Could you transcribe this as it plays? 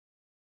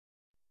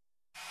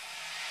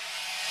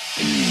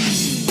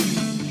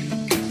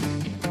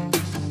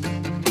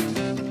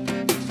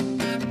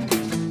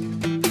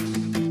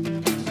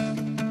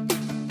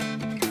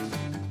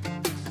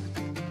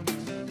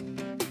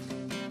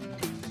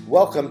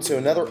Welcome to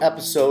another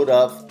episode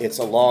of It's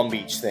a Long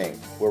Beach Thing,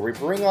 where we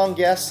bring on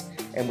guests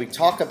and we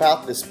talk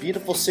about this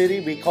beautiful city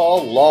we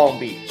call Long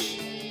Beach.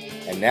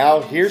 And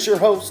now, here's your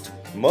host,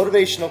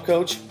 motivational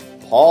coach,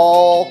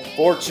 Paul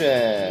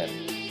Fortune.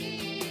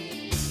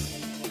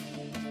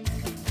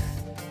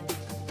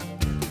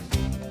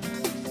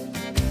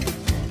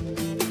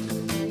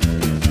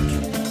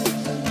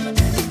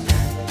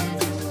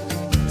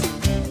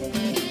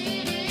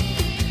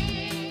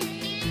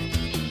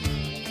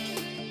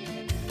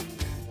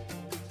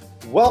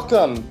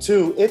 Welcome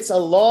to It's a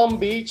Long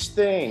Beach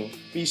Thing.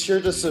 Be sure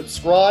to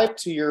subscribe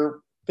to your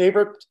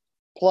favorite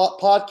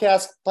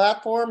podcast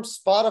platform,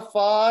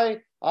 Spotify,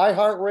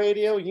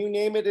 iHeartRadio, you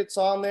name it, it's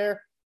on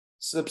there.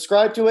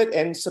 Subscribe to it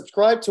and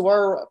subscribe to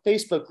our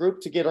Facebook group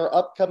to get our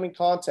upcoming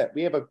content.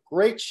 We have a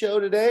great show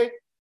today.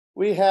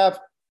 We have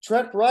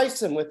Trent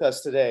Bryson with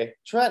us today.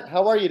 Trent,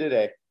 how are you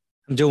today?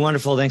 I'm doing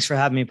wonderful. Thanks for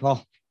having me,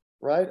 Paul.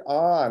 Right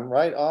on,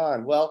 right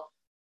on. Well,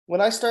 when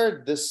I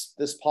started this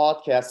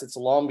podcast, It's a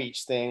Long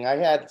Beach Thing, I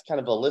had kind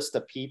of a list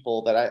of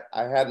people that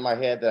I had in my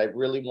head that I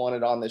really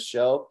wanted on this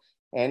show.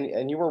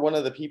 And you were one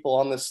of the people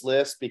on this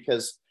list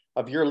because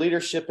of your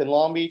leadership in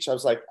Long Beach. I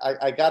was like,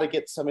 I got to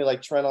get somebody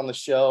like Trent on the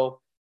show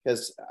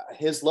because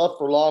his love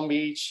for Long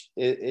Beach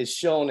is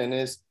shown in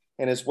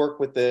his work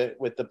with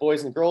the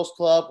Boys and Girls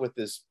Club, with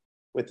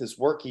his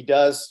work he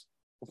does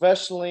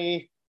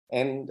professionally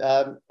and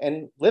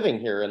living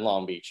here in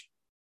Long Beach.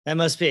 That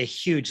must be a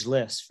huge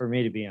list for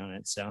me to be on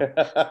it. So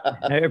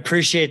I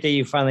appreciate that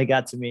you finally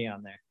got to me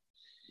on there.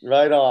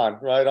 Right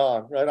on.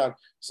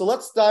 So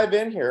let's dive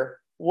in here.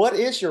 What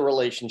is your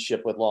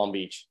relationship with Long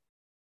Beach?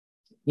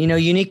 You know,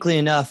 uniquely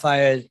enough,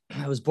 I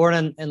was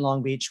born in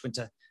Long Beach, went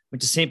to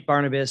St.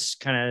 Barnabas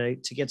kind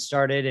of to get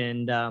started.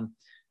 And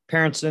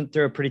parents went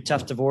through a pretty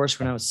tough divorce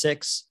when I was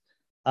 6.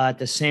 At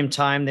the same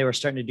time, they were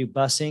starting to do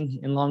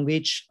busing in Long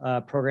Beach, a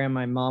program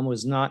my mom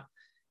was not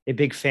a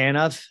big fan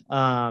of.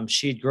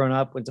 She'd grown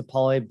up, went to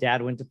Poly,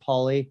 dad went to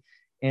Poly.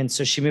 And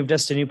so she moved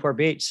us to Newport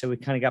Beach. So we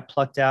kind of got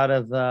plucked out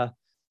of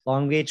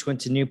Long Beach,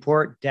 went to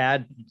Newport.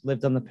 Dad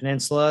lived on the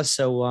peninsula.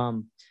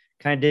 So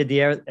kind of did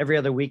the every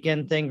other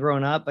weekend thing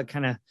growing up, but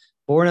kind of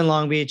born in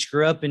Long Beach,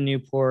 grew up in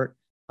Newport,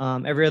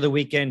 every other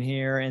weekend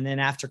here. And then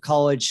after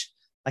college,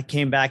 I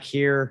came back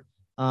here,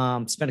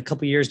 spent a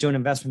couple of years doing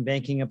investment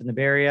banking up in the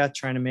Bay Area,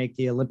 trying to make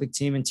the Olympic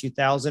team in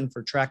 2000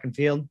 for track and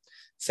field.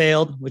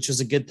 Failed, which was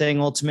a good thing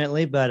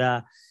ultimately,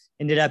 but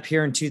ended up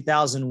here in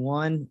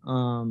 2001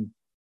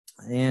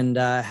 and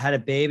had a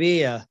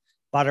baby,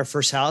 bought our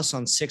first house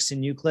on 6th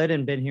and Euclid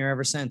and been here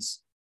ever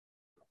since.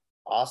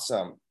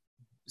 Awesome.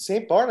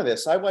 St.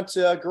 Barnabas. I went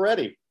to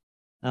Goretti.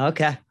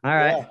 Okay. All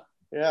right.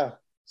 Yeah.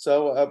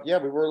 So,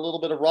 we were a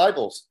little bit of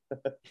rivals.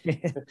 Yeah.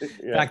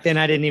 Back then,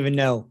 I didn't even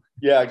know.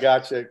 Yeah.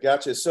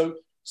 Gotcha. So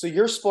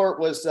your sport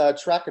was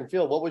track and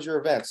field. What was your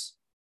events?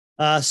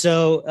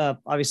 So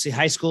obviously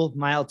high school,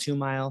 2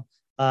 mile,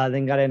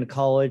 then got into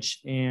college,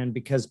 and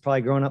because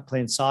probably growing up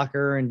playing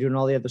soccer and doing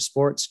all the other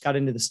sports, got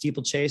into the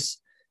steeplechase,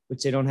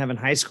 which they don't have in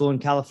high school in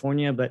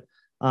California, but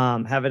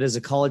have it as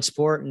a college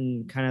sport.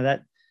 And kind of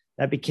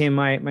that became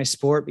my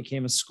sport,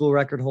 became a school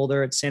record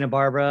holder at Santa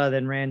Barbara,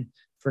 then ran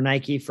for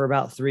Nike for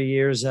about 3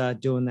 years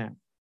doing that.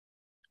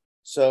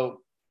 So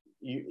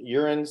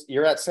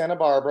you're at Santa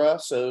Barbara.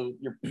 So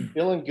you're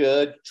feeling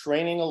good,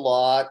 training a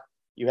lot.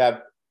 You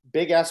have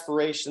big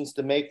aspirations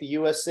to make the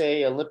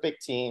USA Olympic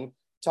team.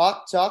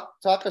 Talk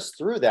us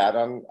through that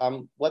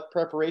on what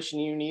preparation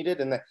you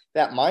needed and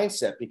that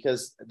mindset,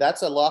 because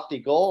that's a lofty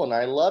goal. And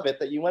I love it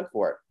that you went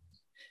for it.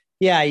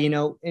 Yeah. You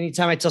know,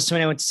 anytime I tell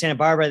somebody I went to Santa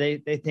Barbara,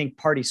 they think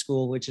party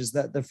school, which is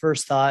the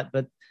first thought.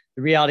 But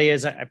the reality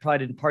is I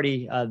probably didn't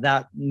party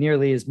that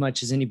nearly as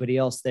much as anybody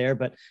else there,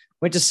 but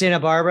went to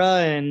Santa Barbara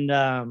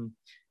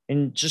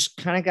and just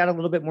kind of got a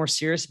little bit more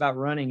serious about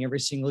running every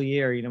single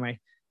year. You know, my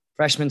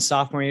freshman,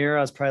 sophomore year,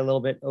 I was probably a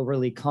little bit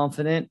overly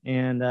confident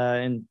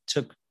and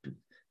took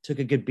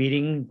a good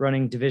beating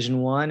running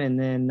Division I. And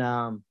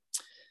then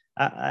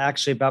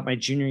actually about my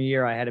junior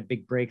year, I had a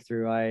big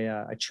breakthrough.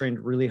 I trained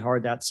really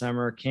hard that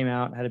summer, came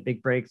out, had a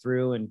big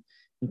breakthrough and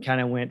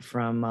kind of went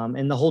from,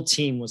 and the whole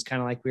team was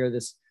kind of like, we were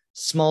this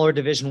smaller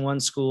Division I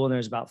school. And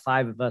there's about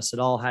 5 of us that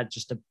all had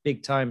just a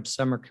big time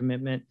summer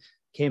commitment,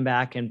 came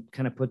back and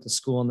kind of put the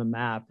school on the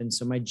map. And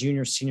so my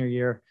junior, senior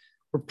year,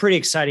 were pretty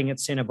exciting at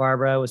Santa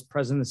Barbara. I was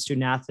president of the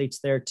student athletes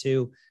there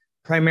too,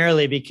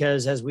 primarily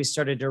because as we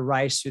started to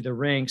rise through the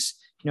ranks,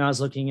 you know, I was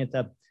looking at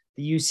the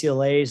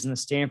UCLAs and the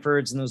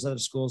Stanfords and those other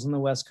schools on the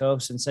West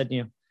Coast and said,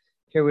 you know,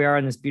 here we are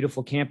on this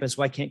beautiful campus.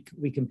 Why can't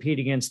we compete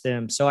against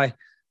them? So I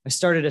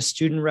started a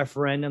student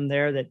referendum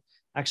there that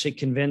actually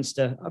convinced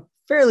a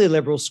fairly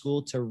liberal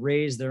school to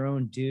raise their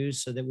own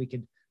dues so that we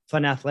could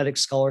fund athletic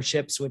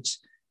scholarships, which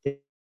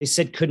they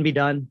said couldn't be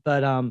done.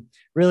 But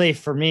really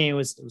for me, it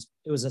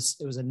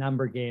was a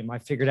number game. I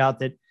figured out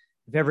that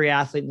if every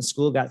athlete in the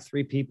school got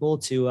 3 people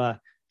to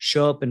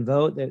show up and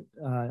vote, that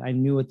I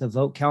knew what the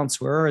vote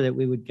counts were, that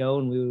we would go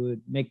and we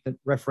would make the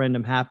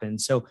referendum happen.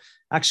 So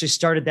actually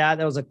started that.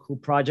 That was a cool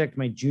project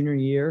my junior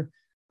year.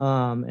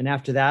 And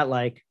after that,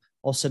 like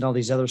all of a sudden all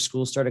these other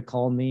schools started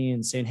calling me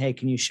and saying, hey,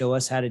 can you show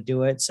us how to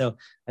do it? So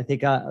I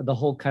think the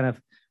whole kind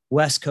of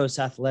West Coast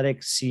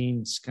athletic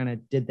scenes kind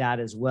of did that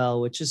as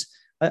well, which is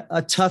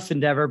a tough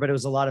endeavor, but it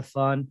was a lot of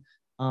fun.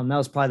 That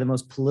was probably the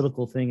most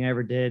political thing I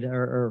ever did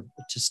or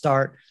to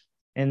start.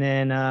 And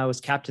then I was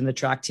captain of the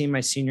track team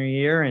my senior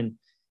year and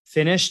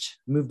finished,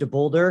 moved to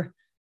Boulder,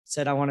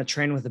 said, I want to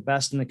train with the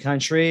best in the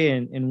country,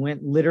 and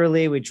went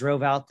literally, we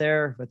drove out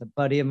there with a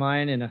buddy of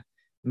mine in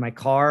my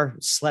car,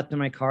 slept in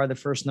my car the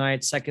first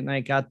night. Second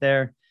night, got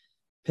there,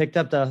 picked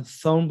up the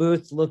phone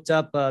booth, looked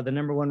up the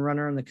number one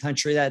runner in the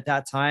country at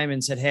that time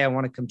and said, hey, I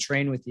want to come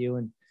train with you.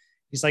 And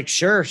he's like,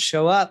 sure,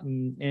 show up.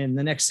 And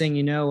the next thing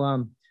you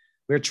know,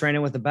 we were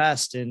training with the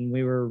best, and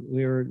we were,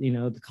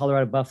 the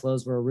Colorado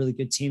Buffaloes were a really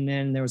good team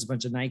then. There was a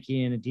bunch of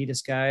Nike and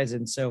Adidas guys.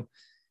 And so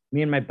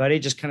me and my buddy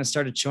just kind of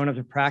started showing up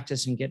to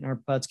practice and getting our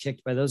butts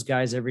kicked by those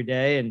guys every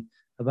day, and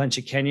a bunch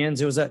of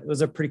Kenyans. It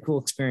was a pretty cool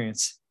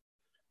experience.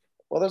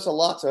 Well, there's a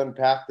lot to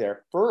unpack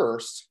there.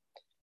 First,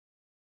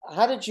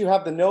 how did you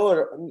have the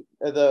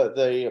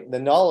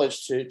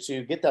knowledge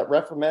to get that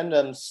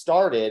referendum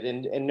started,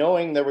 and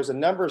knowing there was a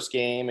numbers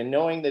game, and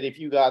knowing that if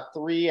you got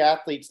 3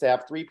 athletes to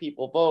have 3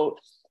 people vote,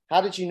 how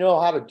did you know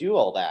how to do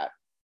all that?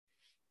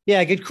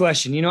 Yeah, good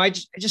question. I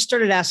just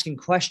started asking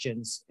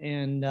questions,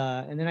 and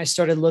then I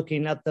started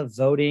looking at the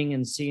voting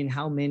and seeing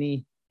how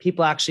many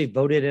people actually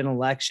voted in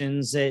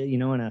elections,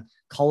 in a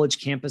college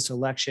campus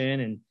election.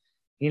 And,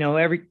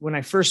 when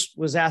I first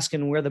was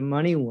asking where the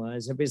money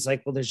was, everybody's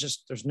like, well,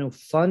 there's no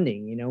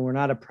funding. We're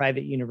not a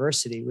private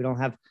university. We don't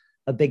have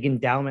a big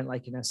endowment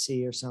like an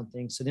SC or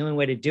something. So the only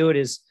way to do it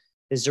is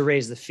to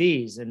raise the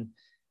fees. And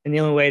the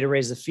only way to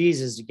raise the fees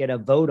is to get a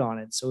vote on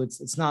it. So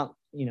it's not,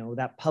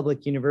 that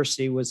public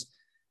university was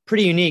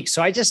pretty unique.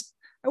 So I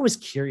was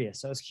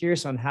curious. I was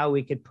curious on how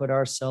we could put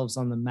ourselves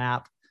on the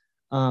map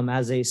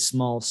as a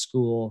small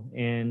school.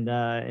 And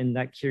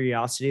that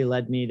curiosity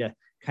led me to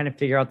kind of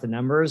figure out the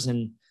numbers.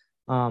 And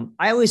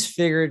I always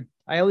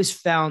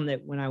found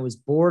that when I was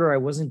bored or I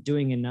wasn't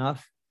doing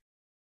enough,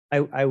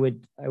 I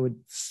would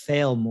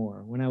fail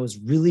more. When I was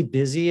really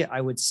busy, I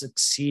would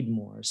succeed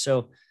more.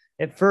 So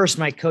at first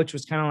my coach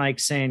was kind of like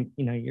saying,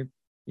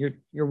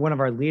 you're one of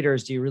our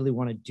leaders. Do you really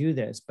want to do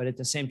this? But at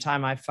the same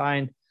time, I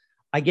find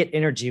I get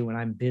energy when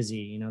I'm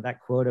busy.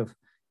 That quote of,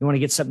 you want to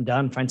get something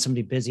done, find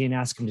somebody busy and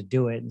ask them to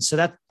do it. And so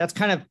that's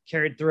kind of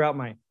carried throughout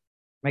my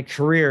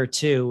career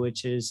too,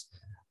 which is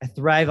I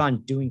thrive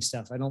on doing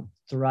stuff. I don't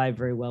thrive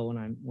very well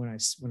when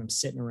I'm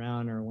sitting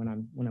around or when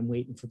I'm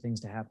waiting for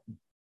things to happen.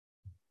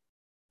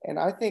 And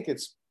I think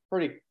it's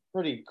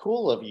pretty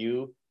cool of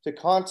you to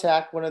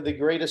contact one of the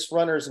greatest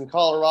runners in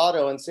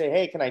Colorado and say,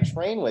 hey, can I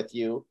train with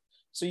you?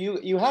 So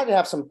you had to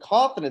have some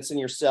confidence in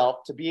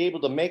yourself to be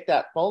able to make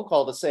that phone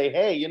call to say,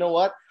 hey, you know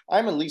what?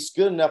 I'm at least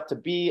good enough to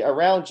be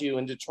around you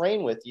and to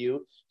train with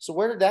you. So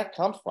where did that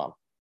come from?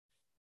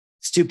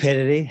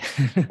 Stupidity.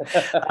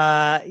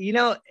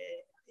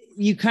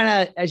 You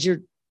kind of, as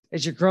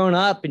you're growing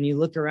up and you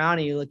look around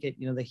and you look at,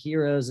 the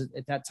heroes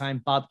at that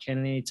time, Bob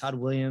Kennedy, Todd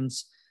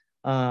Williams,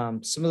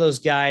 some of those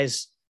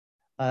guys,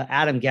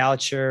 Adam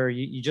Goucher,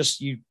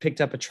 you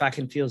picked up a track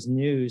and fields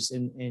news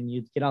and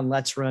you get on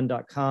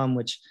letsrun.com,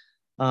 which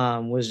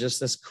was just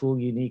this cool,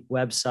 unique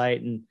website.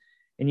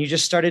 And you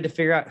just started to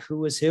figure out who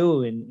was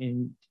who,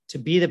 and to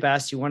be the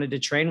best, you wanted to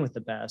train with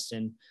the best.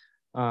 And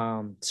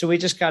so we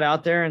just got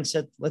out there and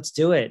said, let's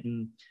do it.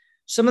 And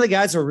some of the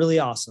guys were really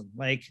awesome.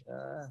 Like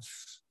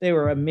they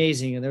were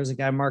amazing. And there was a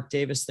guy, Mark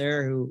Davis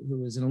there, who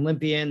was an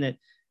Olympian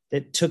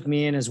that took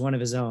me in as one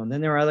of his own.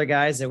 Then there were other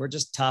guys that were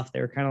just tough.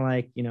 They were kind of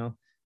like,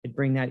 they'd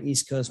bring that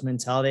East Coast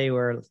mentality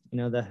where,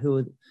 the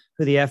who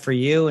the F are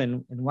you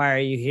and why are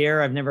you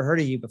here? I've never heard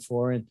of you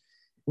before. And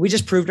we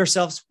just proved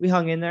ourselves. We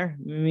hung in there.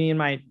 Me and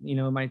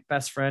my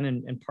best friend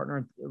and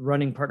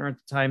running partner at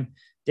the time,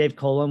 Dave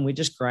Colum, we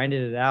just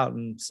grinded it out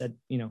and said,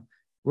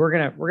 we're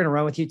going to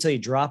run with you till you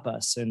drop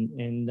us.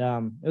 And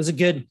it was a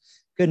good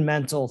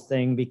mental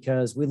thing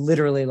because we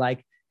literally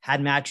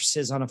had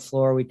mattresses on a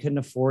floor. We couldn't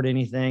afford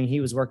anything.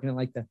 He was working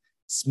at the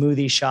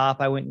smoothie shop.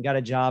 I went and got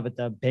a job at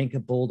the Bank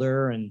of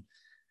Boulder. And,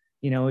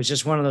 it was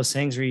just one of those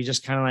things where you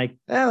just kind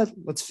of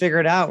let's figure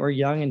it out. We're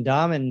young and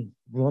dumb and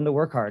willing to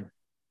work hard.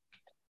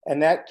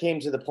 And that came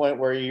to the point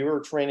where you were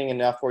training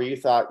enough where you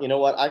thought, you know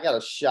what, I got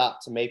a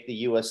shot to make the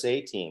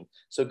USA team.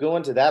 So go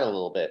into that a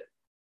little bit.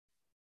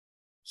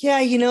 Yeah.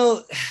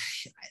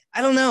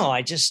 I don't know.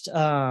 I just,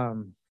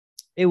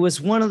 it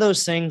was one of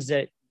those things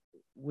that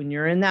when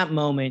you're in that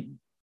moment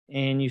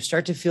and you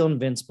start to feel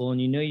invincible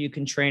and you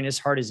can train as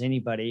hard as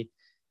anybody,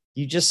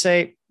 you just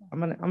say, I'm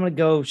going to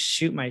go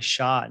shoot my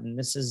shot. And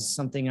this is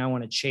something I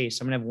want to chase.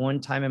 I'm going to have one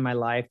time in my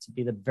life to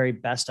be the very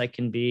best I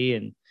can be.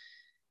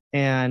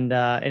 And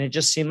it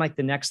just seemed like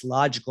the next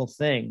logical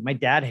thing. My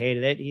dad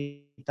hated it.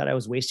 He thought I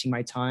was wasting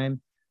my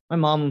time. My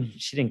mom,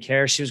 she didn't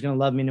care. She was going to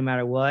love me no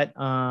matter what.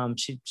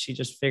 She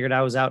just figured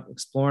I was out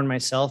exploring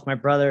myself. My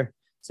brother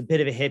is a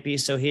bit of a hippie,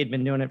 so he had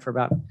been doing it for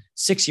about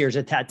 6 years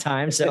at that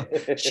time. So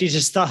she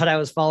just thought I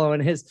was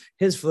following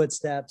his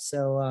footsteps.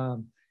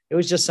 So it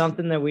was just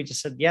something that we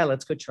just said, yeah,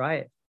 let's go try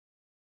it.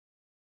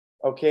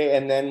 Okay.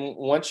 And then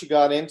once you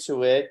got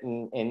into it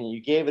and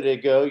you gave it a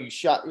go, you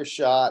shot your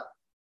shot.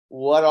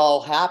 What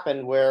all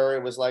happened where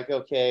it was like,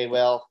 okay,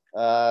 well,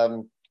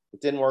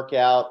 it didn't work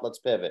out. Let's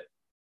pivot.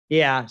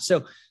 Yeah.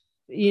 So,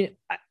 I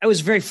was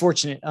very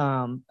fortunate.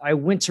 I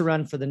went to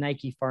run for the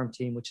Nike farm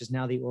team, which is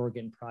now the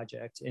Oregon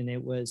Project. And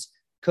it was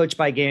coached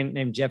by a guy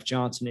named Jeff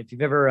Johnson. If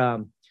you've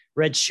ever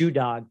read Shoe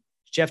Dog,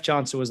 Jeff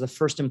Johnson was the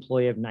first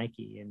employee of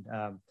Nike.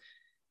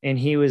 And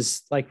he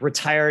was like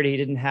retired.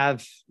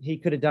 He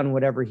could have done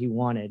whatever he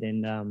wanted.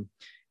 And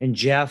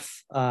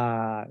Jeff,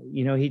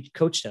 he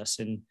coached us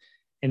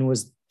and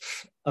was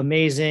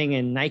amazing.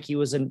 And Nike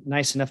was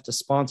nice enough to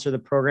sponsor the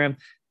program.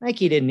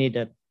 Nike didn't need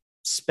to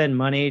spend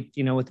money,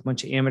 with a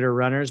bunch of amateur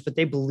runners, but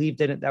they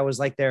believed in it. That was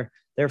like their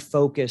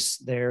focus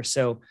there.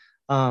 So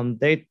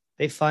they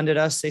funded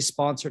us, they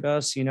sponsored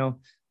us,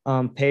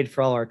 paid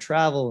for all our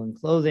travel and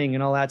clothing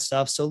and all that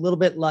stuff. So a little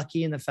bit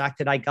lucky in the fact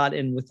that I got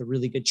in with a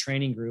really good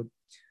training group.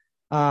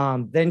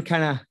 Then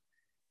kind of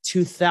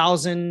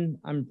 2000,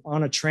 I'm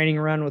on a training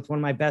run with one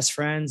of my best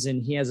friends,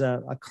 and he has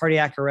a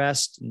cardiac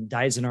arrest and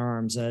dies in our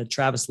arms,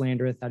 Travis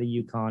Landreth out of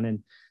Yukon. And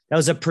that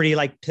was a pretty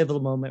like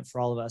pivotal moment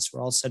for all of us,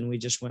 where all of a sudden we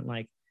just went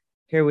like,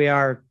 here we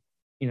are,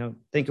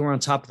 thinking we're on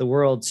top of the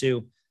world,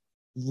 to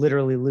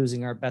literally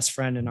losing our best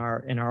friend in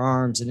our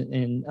arms.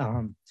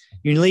 And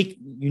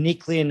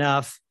uniquely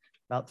enough,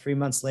 about 3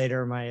 months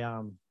later,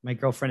 my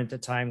girlfriend at the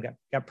time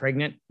got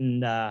pregnant,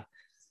 and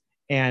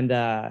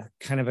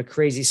kind of a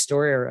crazy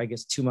story, or I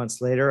guess 2 months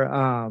later,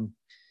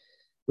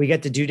 we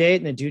get the due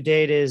date, and the due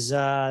date is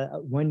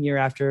 1 year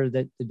after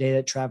the day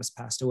that Travis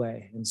passed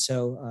away. And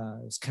so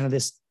it's kind of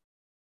this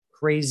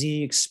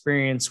crazy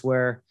experience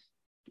where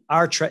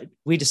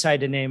we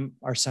decided to name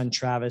our son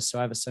Travis. So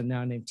I have a son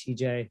now named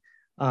TJ.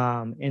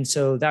 And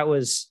so that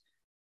was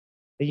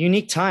a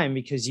unique time,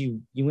 because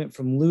you went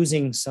from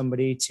losing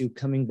somebody to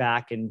coming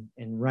back and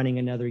running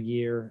another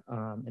year,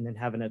 and then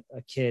having a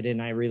kid.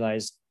 And I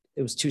realized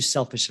it was too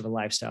selfish of a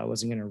lifestyle. I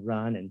wasn't going to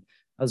run. And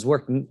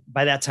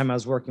by that time I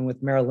was working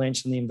with Merrill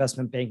Lynch on the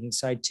investment banking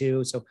side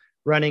too. So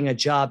running a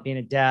job, being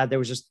a dad, there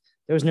was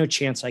no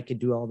chance I could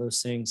do all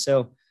those things.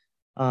 So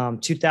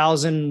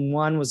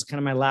 2001 was kind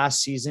of my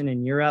last season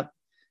in Europe.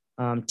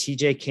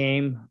 TJ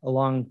came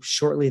along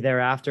shortly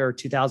thereafter. Or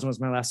 2000 was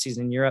my last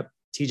season in Europe.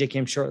 TJ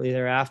came shortly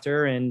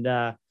thereafter, and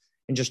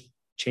just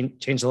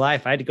changed the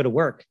life. I had to go to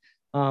work,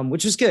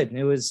 which was good.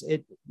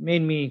 It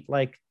made me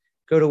like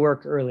go to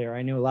work earlier.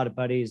 I knew a lot of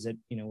buddies that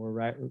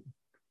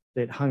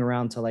that hung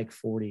around till like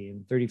 40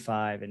 and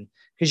 35, and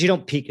because you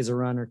don't peak as a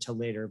runner till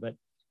later, but it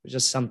was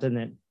just something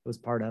that was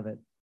part of it.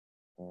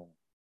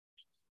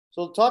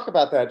 So talk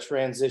about that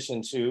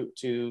transition to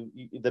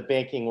the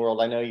banking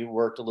world. I know you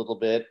worked a little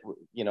bit,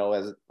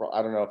 as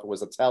I don't know if it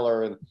was a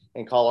teller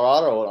in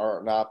Colorado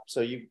or not.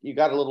 So you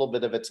got a little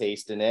bit of a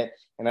taste in it,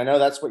 and I know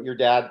that's what your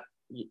dad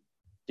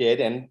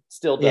did and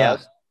still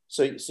does.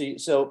 Yeah.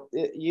 So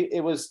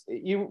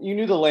you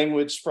knew the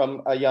language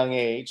from a young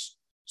age.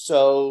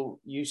 So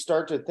you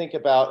start to think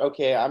about,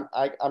 okay,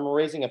 I'm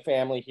raising a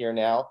family here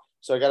now,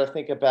 so I got to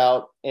think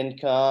about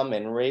income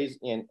and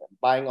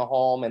buying a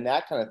home and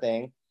that kind of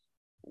thing.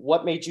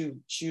 What made you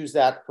choose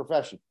that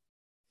profession?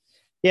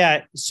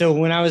 Yeah. So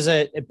when I was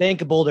at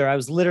Bank of Boulder, I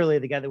was literally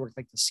the guy that worked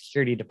like the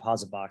security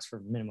deposit box for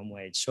minimum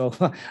wage. So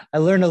I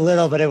learned a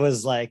little, but it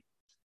was like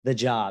the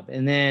job.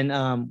 And then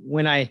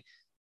when I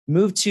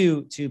moved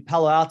to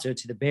Palo Alto,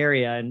 to the Bay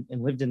Area,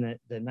 and lived in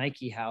the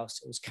Nike house,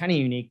 it was kind of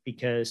unique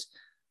because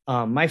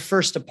my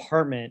first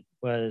apartment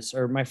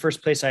my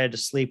first place I had to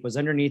sleep was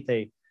underneath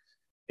a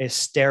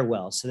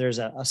stairwell. So there's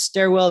a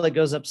stairwell that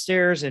goes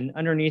upstairs, and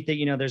underneath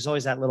it, there's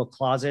always that little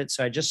closet.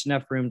 So I had just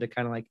enough room to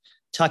kind of like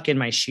tuck in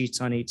my sheets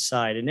on each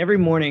side. And every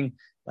morning,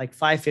 like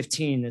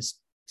 5:15, this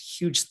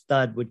huge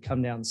thud would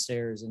come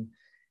downstairs. And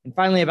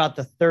finally, about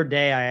the third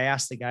day, I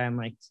asked the guy, I'm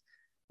like,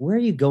 where are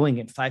you going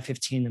at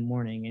 5:15 in the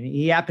morning? And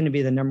he happened to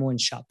be the number one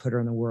shot putter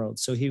in the world.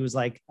 So he was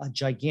like a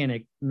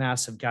gigantic,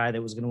 massive guy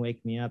that was going to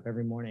wake me up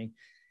every morning.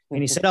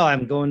 And he said,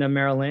 I'm going to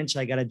Merrill Lynch.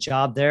 I got a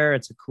job there.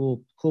 It's a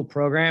cool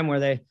program where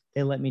they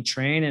let me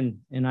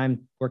train, and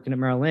I'm working at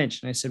Merrill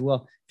Lynch. And I said,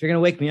 well, if you're going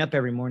to wake me up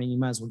every morning, you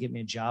might as well get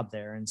me a job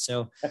there. And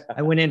so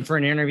I went in for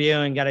an interview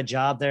and got a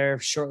job there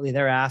shortly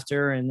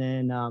thereafter. And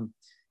then,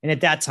 and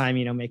at that time,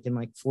 making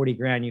like 40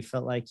 grand, you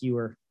felt like you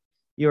were,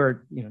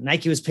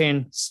 Nike was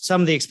paying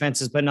some of the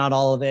expenses, but not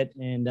all of it.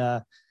 And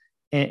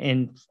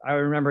I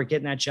remember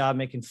getting that job,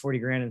 making 40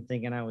 grand and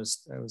thinking I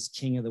was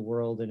king of the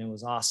world, and it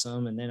was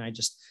awesome. And then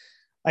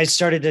I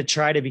started to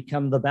try to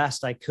become the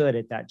best I could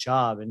at that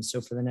job. And so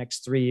for the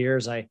next 3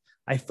 years, I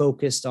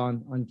focused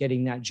on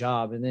getting that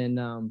job. And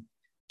then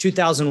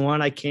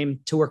 2001, I came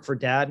to work for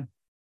Dad,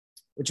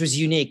 which was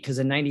unique because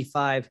in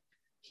 95,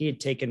 he had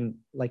taken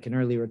like an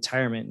early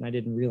retirement, and I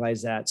didn't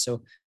realize that.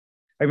 So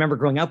I remember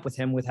growing up with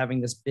him with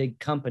having this big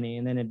company,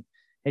 and then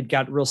it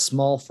got real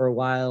small for a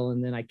while.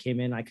 And then I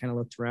came in, I kind of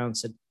looked around and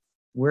said,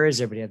 where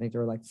is everybody? I think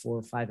there were like 4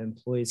 or 5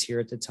 employees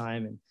here at the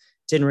time, and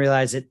didn't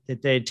realize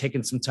that they had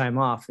taken some time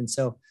off. And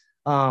so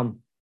it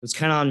was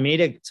kind of on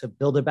me to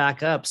build it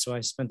back up. So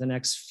I spent the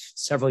next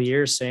several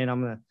years saying,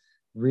 I'm going to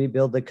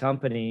rebuild the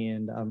company.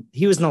 And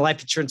he was in the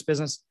life insurance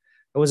business.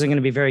 I wasn't going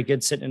to be very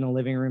good sitting in a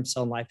living room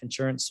selling life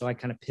insurance. So I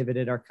kind of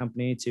pivoted our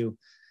company to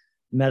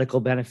medical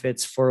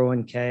benefits,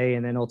 401k,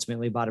 and then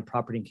ultimately bought a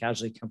property and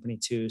casualty company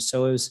too.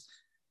 So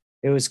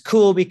it was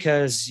cool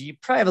because you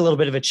probably have a little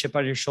bit of a chip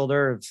on your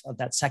shoulder of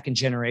that second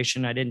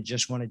generation. I didn't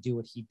just want to do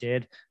what he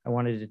did. I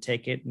wanted to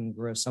take it and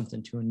grow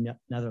something to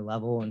another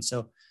level. And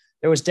so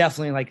there was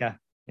definitely like an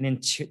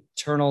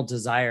internal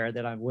desire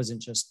that I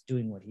wasn't just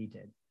doing what he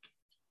did.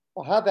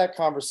 Well, how'd that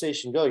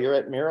conversation go? You're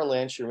at Merrill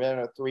Lynch, you're in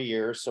it 3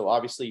 years. So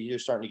obviously you're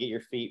starting to get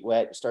your feet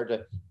wet, you start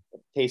to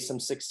taste some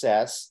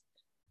success.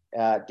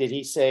 Did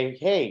he say,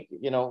 hey,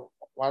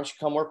 why don't you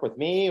come work with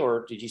me?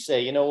 Or did you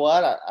say, you know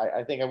what,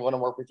 I think I want to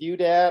work with you,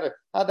 Dad? Or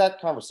how'd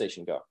that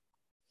conversation go?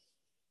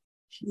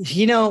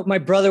 My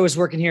brother was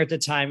working here at the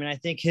time, and I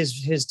think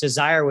his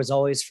desire was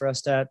always for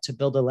us to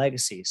build a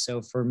legacy.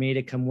 So for me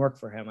to come work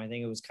for him, I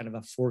think it was kind of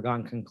a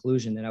foregone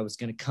conclusion that I was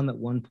going to come at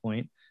one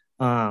point.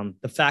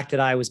 The fact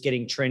that I was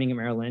getting training at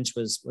Merrill Lynch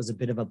was a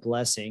bit of a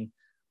blessing.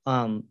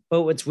 But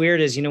what's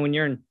weird is, when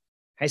you're in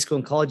high school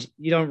and college,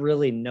 you don't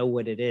really know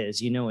what it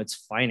is. It's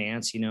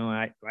finance.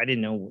 I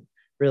didn't know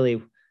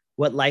really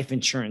what life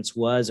insurance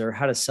was or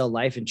how to sell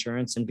life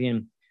insurance, and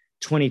being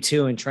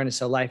 22 and trying to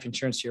sell life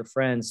insurance to your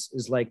friends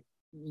is like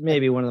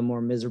maybe one of the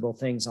more miserable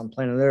things on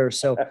planet Earth.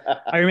 So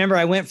I remember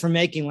I went from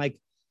making I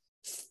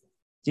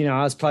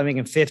was probably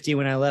making 50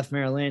 when I left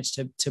Merrill Lynch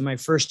to my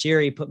first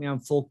year. He put me on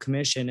full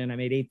commission and I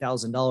made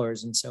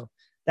 $8,000. And so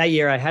that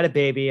year I had a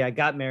baby, I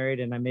got married,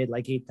 and I made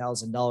like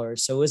 $8,000.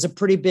 So it was a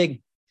pretty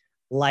big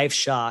life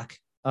shock.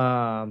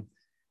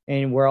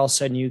 And where all of a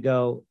sudden you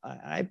go,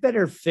 I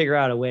better figure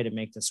out a way to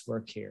make this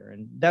work here.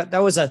 And that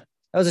was a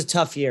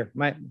tough year.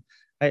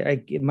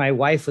 My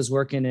wife was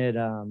working at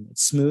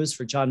Smooths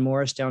for John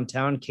Morris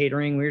downtown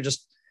catering. We were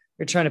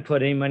trying to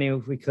put any money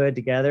if we could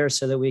together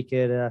so that we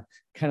could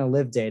kind of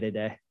live day to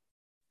day.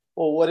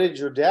 Well, what did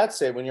your dad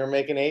say when you're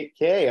making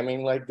 8K? I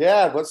mean, like,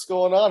 Dad, what's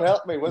going on?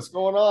 Help me. What's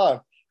going on?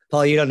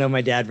 Paul, you don't know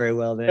my dad very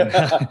well then.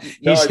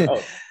 No, I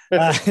don't.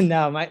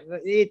 No,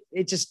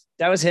 it just,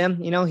 that was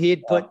him. He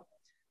had put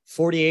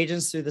 40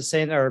 agents through the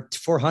same, or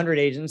 400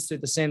 agents through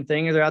the same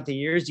thing throughout the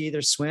years. You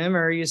either swim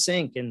or you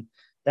sink. And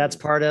that's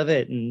part of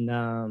it.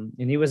 And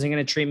he wasn't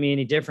going to treat me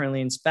any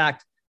differently. In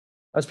fact,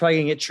 I was probably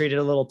going to get treated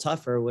a little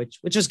tougher, which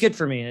was good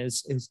for me.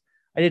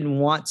 I didn't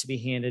want to be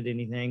handed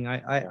anything.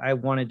 I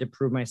wanted to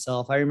prove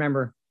myself. I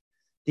remember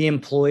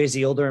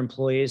the older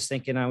employees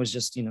thinking I was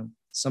just,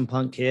 some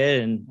punk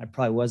kid, and I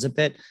probably was a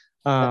bit.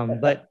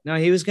 But no,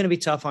 he was going to be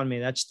tough on me.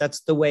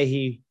 That's the way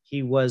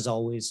he was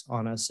always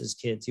on us as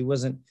kids. He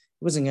wasn't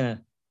going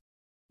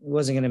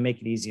to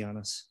make it easy on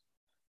us.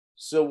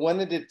 So what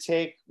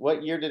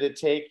year did it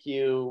take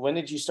you? When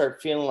did you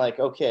start feeling like,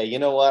 okay, you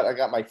know what? I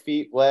got my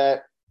feet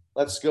wet.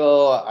 Let's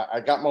go.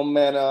 I got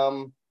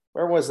momentum.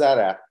 Where was that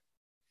at?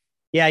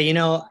 Yeah.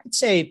 I'd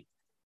say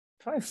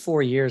probably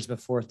 4 years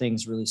before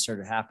things really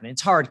started happening.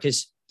 It's hard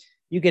because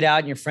you get out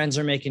and your friends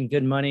are making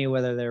good money,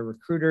 whether they're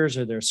recruiters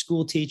or they're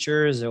school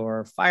teachers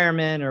or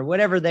firemen or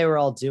whatever they were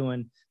all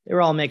doing. They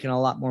were all making a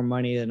lot more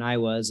money than I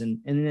was. And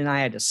then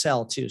I had to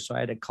sell too. So I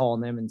had to call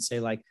them and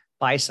say, like,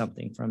 buy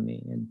something from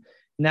me. And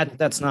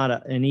that's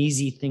not an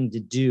easy thing to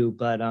do,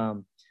 but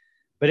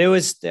it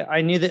was,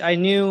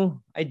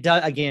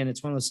 again,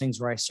 it's one of those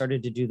things where I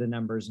started to do the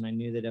numbers, and I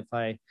knew that if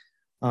I,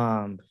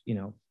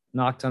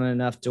 knocked on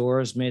enough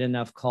doors, made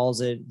enough calls,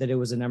 that it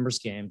was a numbers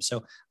game.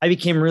 So I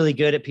became really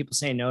good at people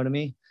saying no to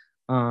me.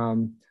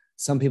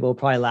 Some people will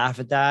probably laugh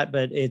at that,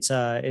 but it's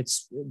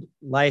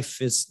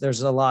life is, there's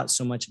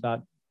so much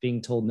about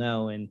being told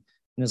no. And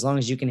as long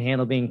as you can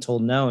handle being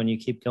told no and you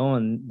keep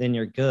going, then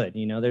you're good.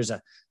 There's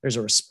a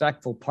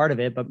respectful part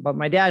of it, but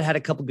my dad had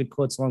a couple good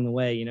quotes along the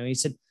way. He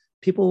said,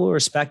 people will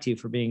respect you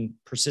for being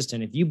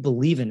persistent. If you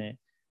believe in it,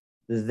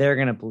 they're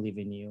going to believe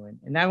in you.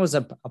 And that was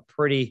a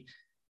pretty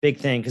big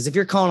thing. Because if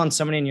you're calling on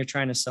somebody and you're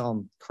trying to sell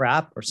them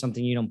crap or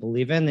something you don't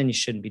believe in, then you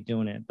shouldn't be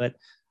doing it. But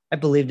I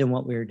believed in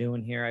what we were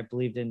doing here. I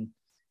believed in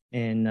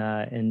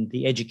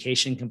the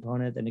education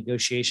component, the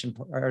negotiation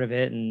part of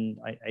it. And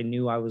I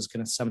knew I was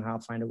going to somehow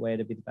find a way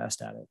to be the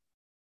best at it.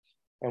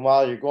 And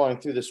while you're going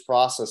through this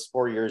process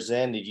 4 years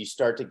in, did you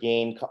start to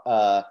gain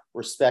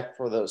respect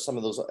for some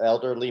of those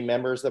elderly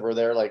members that were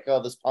there, like,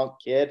 oh, this punk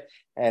kid?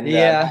 And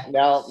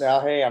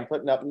now, hey, I'm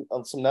putting up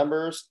some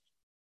numbers.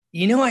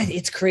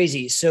 It's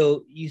crazy.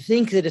 So you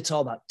think that it's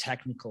all about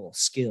technical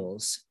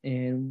skills.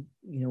 And,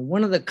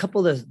 one of the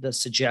couple of the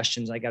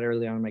suggestions I got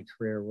early on in my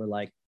career were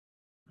like,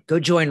 go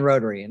join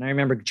Rotary. And I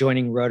remember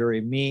joining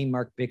Rotary, me,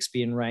 Mark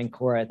Bixby, and Ryan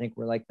Cora. I think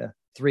we're like the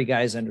three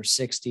guys under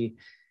 60.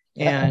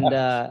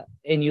 And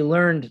you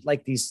learned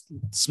like these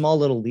small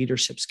little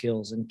leadership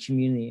skills and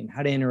community and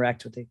how to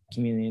interact with the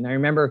community. And I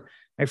remember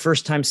my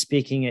first time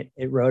speaking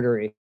at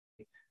Rotary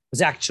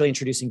was actually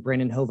introducing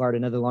Brandon Hovard,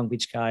 another Long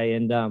Beach guy.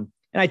 And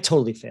I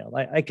totally failed.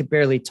 I could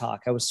barely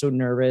talk. I was so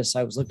nervous.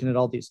 I was looking at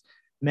all these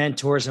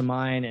mentors of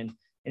mine, and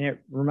it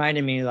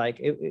reminded me, like,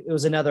 it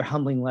was another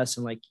humbling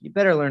lesson. Like, you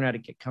better learn how to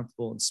get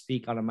comfortable and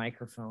speak on a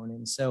microphone.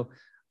 And so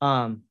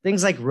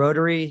things like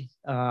Rotary,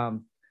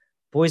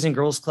 Boys and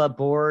Girls Club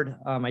board.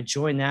 I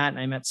joined that, and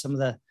I met some of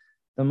the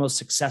most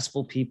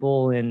successful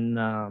people in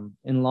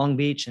Long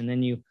Beach. And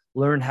then you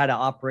learn how to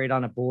operate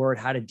on a board,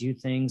 how to do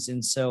things.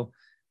 And so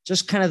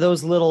just kind of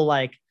those little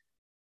like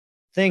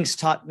things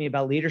taught me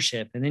about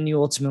leadership. And then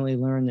you ultimately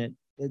learn that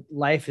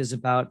life is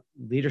about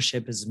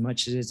leadership as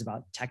much as it is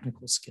about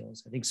technical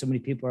skills. I think so many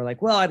people are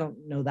like, well, I don't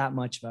know that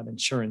much about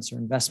insurance or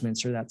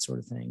investments or that sort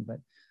of thing. But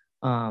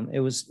it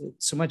was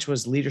so much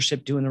was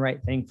leadership, doing the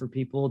right thing for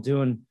people,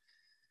 doing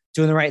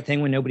the right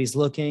thing when nobody's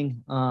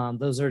looking.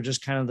 Those are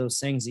just kind of those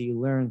things that you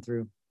learn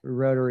through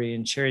Rotary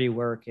and charity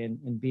work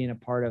and being a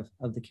part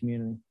of the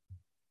community.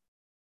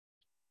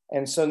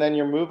 And so then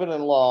you're moving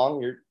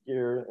along,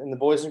 you're in the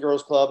Boys and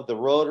Girls Club, the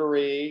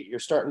Rotary, you're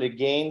starting to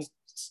gain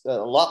a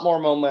lot more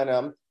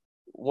momentum.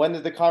 When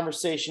did the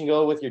conversation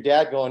go with your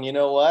dad going, you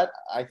know what,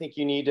 I think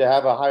you need to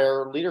have a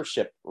higher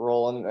leadership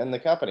role in the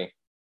company?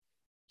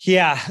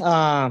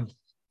 Yeah.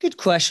 Good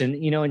question.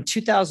 In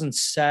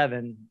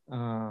 2007,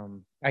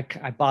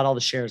 I bought all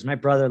the shares. My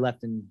brother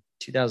left in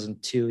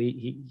 2002.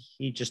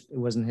 He just, it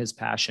wasn't his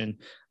passion.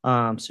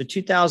 So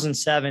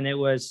 2007, it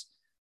was,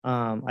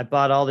 I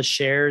bought all the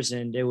shares,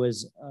 and it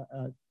was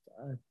a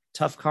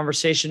tough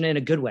conversation in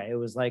a good way. It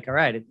was like, all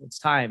right, it's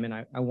time. And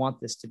I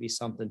want this to be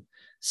something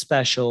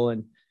special.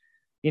 And,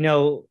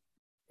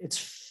 it's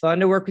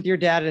fun to work with your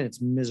dad, and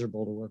it's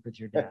miserable to work with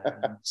your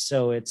dad.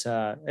 So it's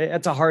a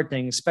hard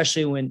thing,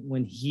 especially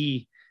when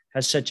he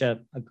has such a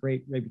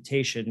great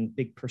reputation,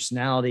 big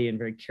personality, and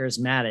very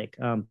charismatic.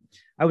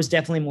 I was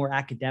definitely more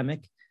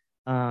academic.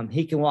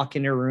 He can walk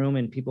into a room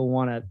and people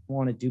want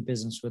to do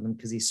business with him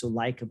because he's so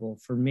likable.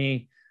 For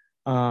me,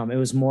 it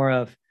was more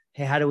of,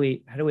 hey, how do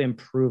we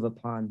improve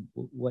upon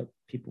what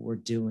people were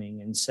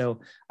doing? And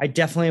so I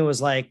definitely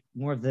was like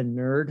more of the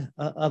nerd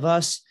of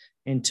us,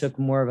 and took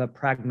more of a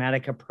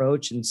pragmatic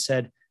approach and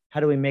said, how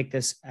do we make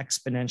this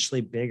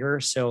exponentially bigger?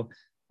 So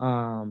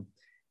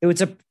it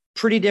was a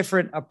pretty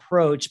different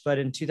approach. But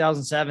in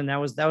 2007, that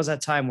was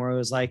that time where it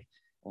was like,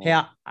 hey,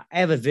 I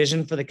have a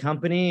vision for the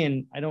company,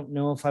 and I don't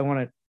know if I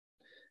want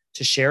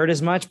to share it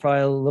as much,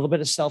 probably a little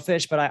bit of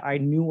selfish, but I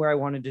knew where I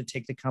wanted to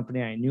take the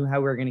company. I knew how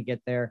we were going to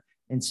get there.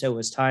 And so it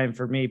was time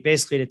for me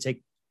basically to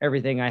take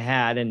everything I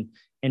had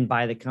and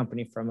buy the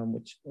company from him,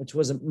 which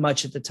wasn't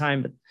much at the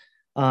time,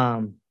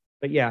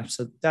 but yeah,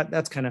 so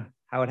that's kind of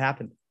how it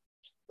happened.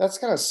 That's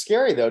kind of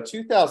scary though,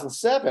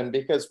 2007,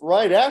 because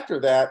right after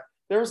that,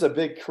 there was a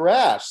big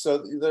crash.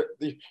 So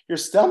your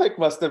stomach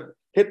must have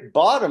hit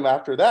bottom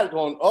after that,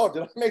 going, oh,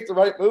 did I make the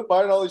right move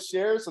buying all these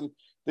shares, and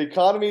the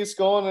economy is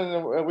going in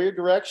a weird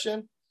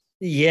direction?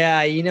 Yeah,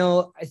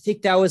 I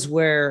think that was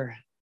where,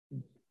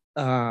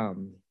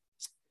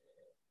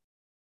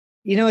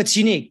 it's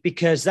unique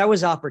because that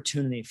was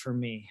opportunity for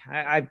me.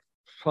 I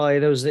probably,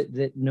 those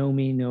that know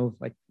me know,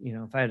 like,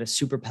 if I had a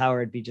superpower,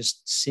 it'd be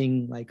just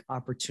seeing like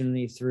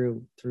opportunity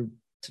through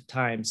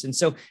times. And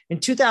so in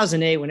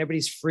 2008, when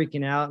everybody's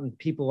freaking out and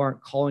people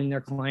aren't calling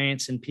their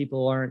clients and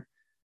people aren't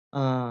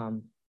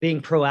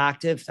being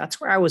proactive,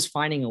 that's where I was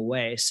finding a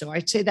way. So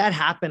I'd say that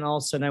happened. All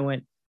of a sudden I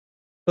went,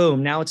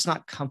 boom, now it's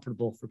not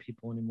comfortable for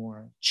people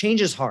anymore.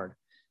 Change is hard.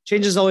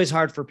 Change is always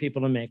hard for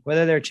people to make,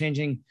 whether they're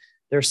changing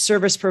their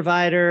service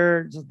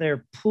provider,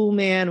 their pool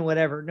man,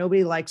 whatever.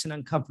 Nobody likes an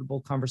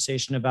uncomfortable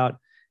conversation about,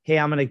 hey,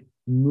 I'm going to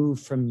move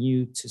from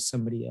you to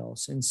somebody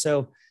else. And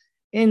so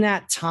in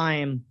that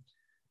time,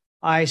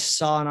 I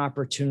saw an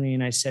opportunity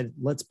and I said,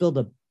 let's build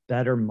a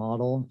better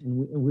model.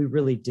 And we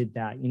really did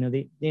that.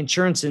 The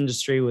insurance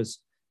industry was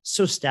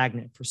so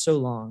stagnant for so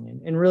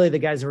long. And really the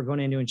guys that were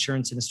going into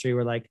insurance industry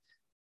were like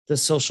the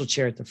social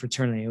chair at the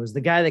fraternity. It was the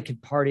guy that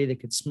could party,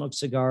 that could smoke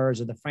cigars,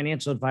 or the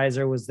financial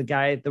advisor was the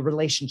guy, the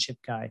relationship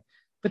guy.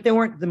 But they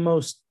weren't the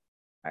most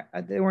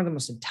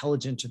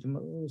intelligent, or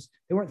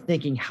they weren't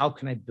thinking, how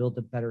can I build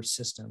a better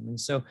system? And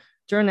so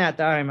during that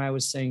time, I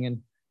was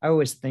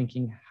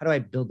thinking, how do I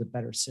build a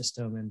better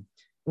system? And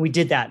we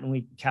did that, and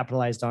we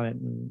capitalized on it.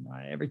 And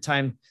every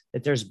time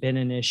that there's been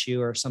an issue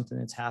or something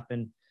that's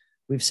happened,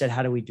 we've said,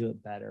 how do we do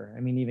it better? I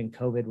mean, even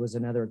COVID was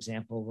another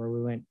example where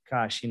we went,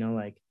 gosh,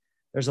 like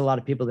there's a lot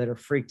of people that are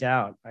freaked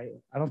out. I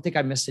don't think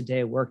I missed a day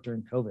of work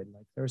during COVID.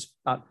 Like there was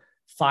about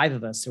 5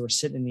 of us who were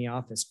sitting in the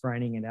office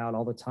grinding it out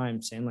all the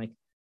time, saying like,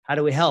 how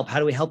do we help? How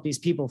do we help these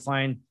people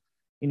find,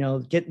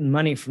 getting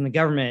money from the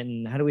government?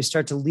 And how do we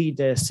start to lead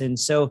this? And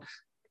so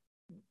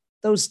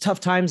those tough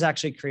times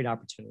actually create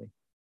opportunity.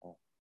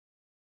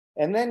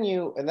 And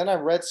then I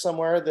read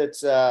somewhere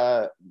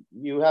that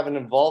you have an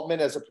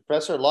involvement as a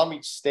professor at Long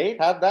Beach State.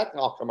 How did that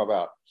all come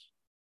about?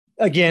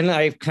 Again,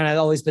 I've kind of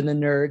always been the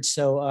nerd.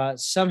 So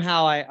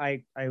somehow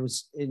I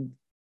was in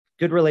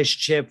good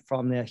relationship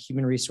from the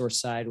human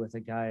resource side with a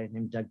guy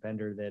named Doug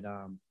Bender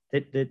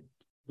that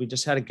we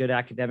just had a good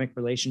academic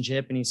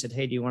relationship. And he said,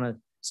 hey, do you want to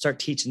start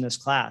teaching this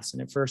class?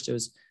 And at first it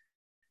was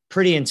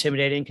pretty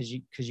intimidating because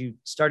you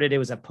started, it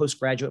was a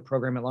postgraduate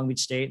program at Long Beach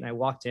State. And I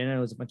walked in and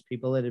it was a bunch of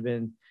people that had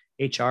been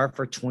HR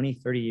for 20,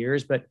 30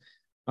 years. But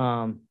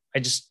I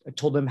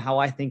told them how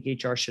I think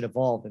HR should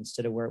evolve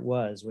instead of where it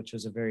was, which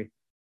was a very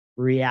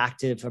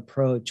reactive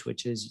approach,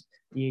 which is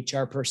the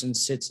HR person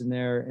sits in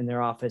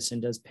their office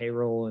and does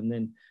payroll, and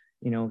then,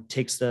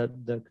 takes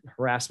the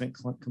harassment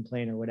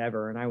complaint or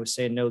whatever. And I was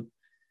saying, no,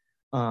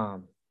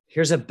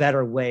 here's a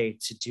better way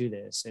to do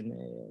this.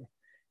 And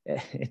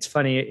it's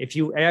funny, I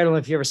don't know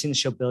if you ever seen the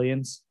show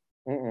Billions.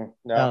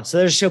 No. So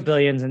there's a show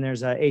Billions, and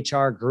there's a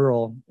HR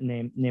girl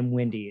named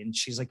Wendy, and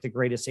she's like the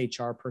greatest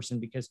HR person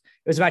because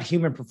it was about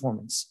human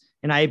performance.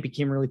 And I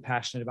became really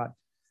passionate about,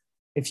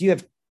 if you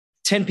have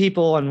 10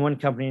 people in one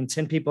company and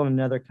 10 people in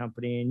another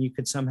company, and you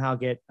could somehow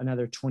get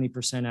another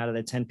 20% out of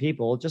the 10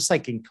 people, just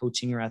like in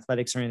coaching or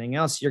athletics or anything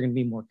else, you're going to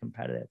be more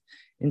competitive.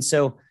 And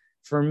so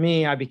for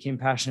me, I became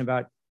passionate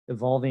about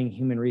evolving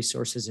human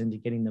resources into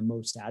getting the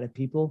most out of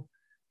people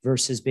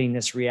versus being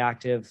this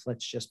reactive,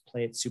 let's just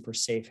play it super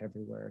safe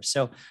everywhere.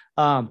 So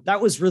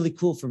that was really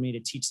cool for me to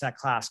teach that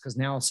class, because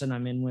now all of a sudden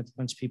I'm in with a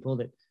bunch of people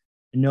that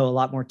know a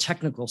lot more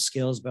technical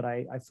skills, but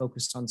I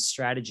focused on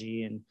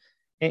strategy and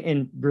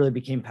really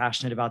became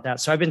passionate about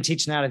that. So I've been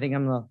teaching that. I think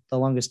I'm the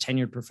longest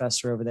tenured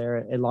professor over there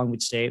at Long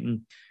Beach State.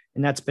 And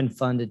that's been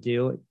fun to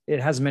do.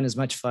 It hasn't been as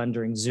much fun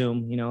during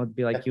Zoom, it'd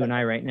be like you and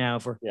I right now,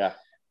 if we're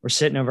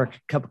sitting over a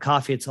cup of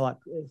coffee, it's a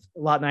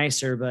lot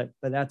nicer, but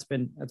that's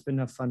been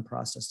a fun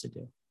process to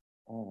do.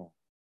 Oh.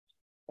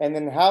 And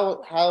then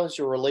how has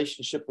your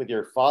relationship with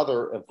your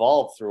father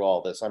evolved through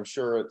all this? I'm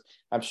sure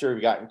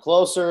you've gotten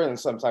closer, and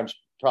sometimes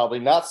probably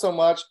not so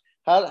much.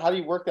 How do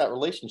you work that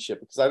relationship?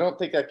 Because I don't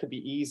think that could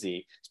be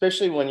easy,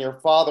 especially when your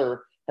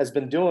father has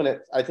been doing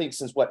it, I think,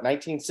 since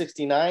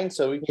 1969.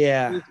 So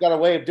he's got a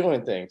way of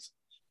doing things.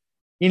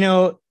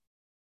 The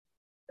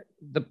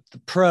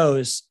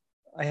pros,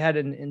 I had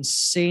an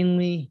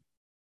insanely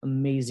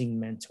amazing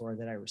mentor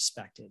that I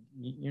respected.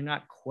 You're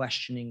not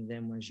questioning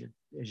them as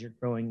you're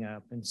growing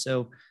up. And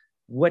so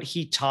what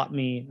he taught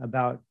me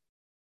about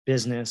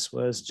business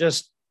was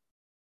just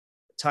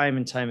time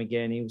and time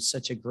again. He was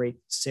such a great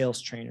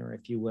sales trainer,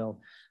 if you will.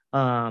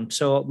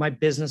 So my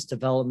business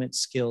development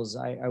skills,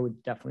 I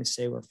would definitely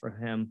say, were from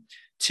him.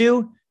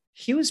 2,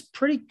 he was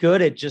pretty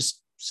good at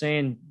just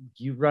saying,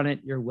 you run it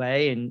your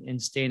way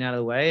and staying out of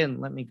the way,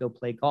 and let me go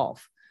play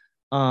golf.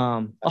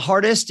 The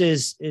hardest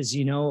is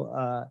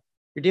you're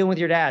dealing with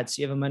your dad.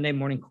 So you have a Monday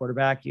morning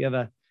quarterback. You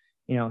have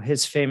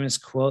his famous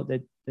quote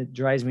that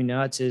drives me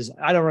nuts is,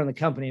 I don't run the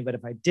company, but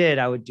if I did,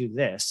 I would do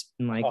this.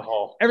 And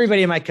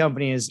everybody in my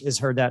company has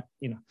heard that,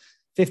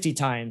 50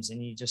 times.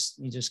 And you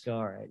just go,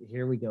 all right,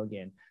 here we go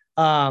again.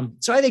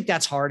 So I think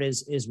that's hard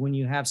is when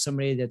you have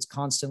somebody that's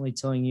constantly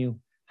telling you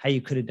how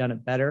you could have done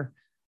it better.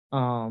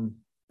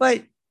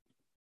 But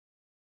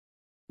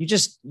you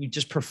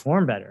just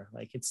perform better.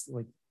 Like, it's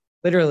like,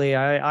 literally,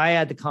 I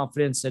had the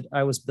confidence that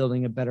I was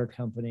building a better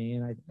company,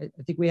 and I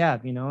think we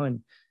have,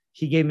 and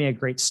he gave me a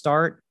great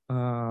start,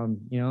 and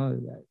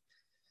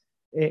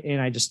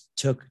I just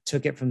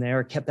took it from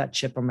there, kept that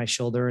chip on my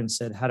shoulder, and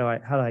said, how do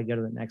I go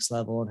to the next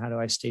level, and how do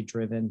I stay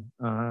driven?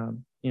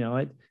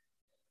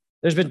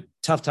 There's been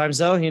tough times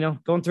though,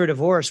 going through a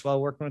divorce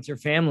while working with your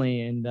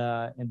family, and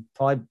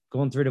probably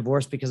going through a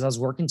divorce because I was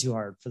working too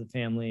hard for the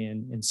family,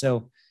 and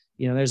so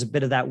there's a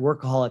bit of that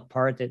workaholic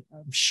part that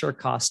I'm sure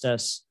cost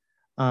us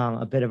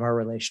a bit of our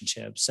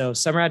relationship. So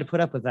Summer had to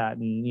put up with that.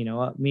 And,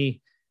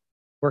 me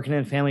working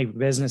in family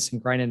business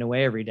and grinding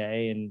away every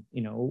day. And,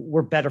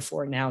 we're better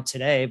for it now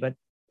today, but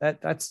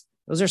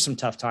those are some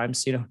tough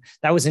times.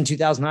 That was in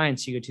 2009.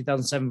 So you go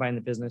 2007 buying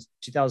the business,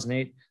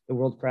 2008, the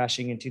world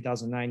crashing, in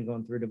 2009,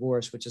 going through a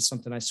divorce, which is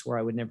something I swore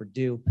I would never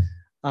do.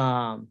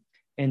 And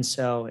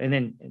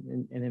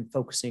then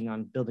focusing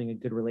on building a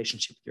good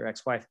relationship with your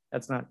ex-wife.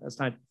 That's not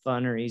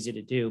fun or easy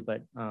to do,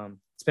 but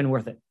it's been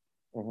worth it.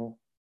 Mm-hmm.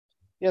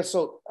 Yeah.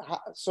 So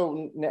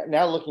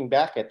now looking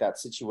back at that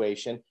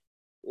situation,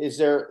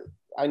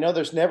 I know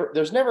there's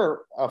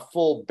never a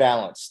full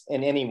balance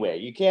in any way.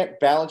 You can't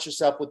balance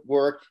yourself with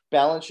work,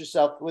 balance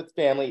yourself with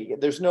family.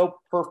 There's no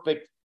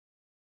perfect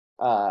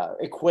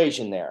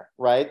equation there,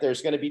 right?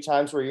 There's going to be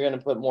times where you're going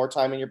to put more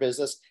time in your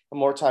business and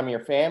more time in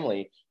your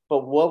family.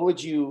 But what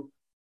would you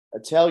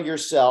tell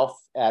yourself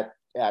at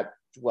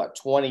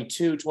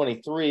 22,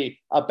 23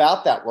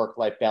 about that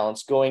work-life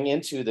balance going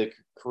into the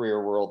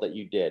career world that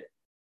you did?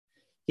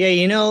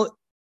 Yeah,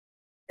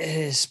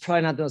 it's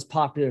probably not the most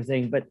popular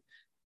thing, but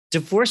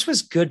divorce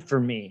was good for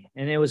me.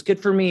 And it was good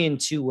for me in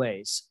 2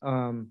 ways.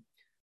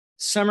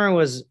 Summer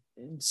was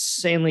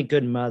insanely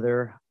good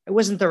mother. I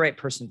wasn't the right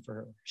person for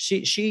her.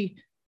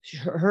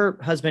 Her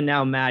husband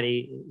now,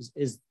 Maddie,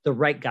 is the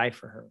right guy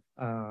for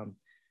her.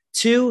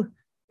 2,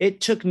 it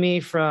took me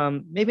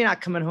from maybe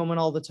not coming home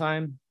all the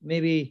time,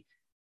 maybe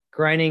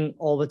grinding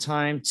all the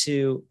time,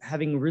 to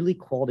having really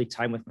quality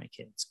time with my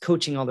kids,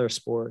 coaching all their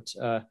sports.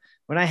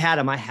 When I had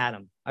them,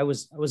 I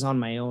was on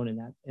my own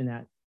in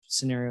that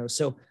scenario.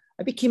 So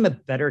I became a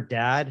better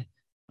dad.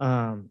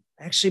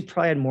 Actually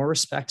probably had more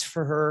respect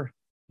for her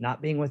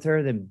not being with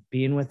her than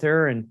being with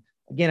her. And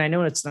again, I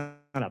know it's not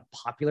a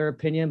popular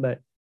opinion, but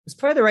it's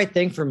probably the right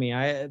thing for me.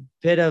 A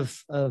bit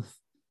of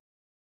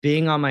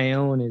being on my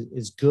own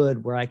is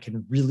good, where I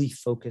can really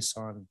focus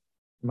on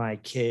my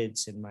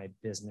kids and my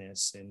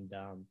business. And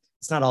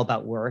it's not all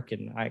about work.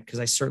 And because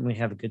I certainly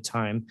have a good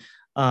time.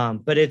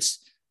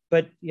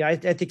 But yeah, I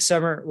think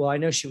Summer, well, I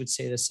know she would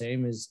say the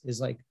same, is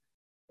like,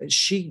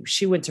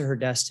 she went to her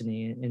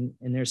destiny,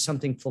 and there's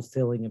something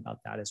fulfilling about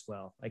that as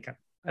well. Like,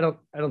 I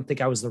don't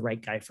think I was the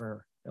right guy for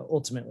her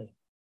ultimately.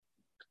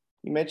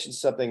 You mentioned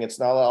something. It's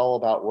not all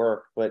about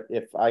work, but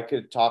if I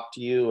could talk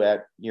to you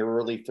at your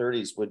early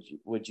 30s,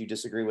 would you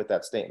disagree with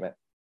that statement?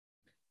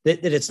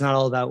 That it's not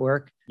all about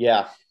work.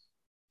 Yeah.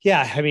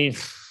 Yeah. I mean,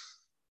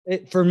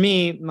 for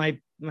me,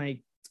 my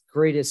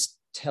greatest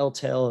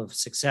telltale of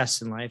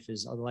success in life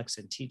is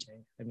Alexa and TJ.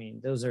 I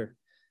mean,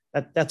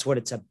 that's what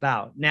it's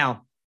about.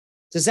 Now,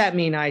 does that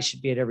mean I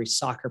should be at every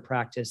soccer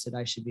practice, that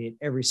I should be at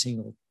every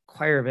single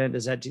choir event?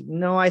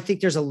 No, I think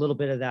there's a little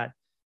bit of that.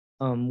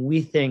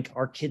 We think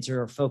our kids are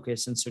our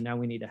focus. And so now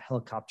we need a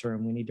helicopter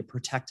and we need to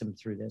protect them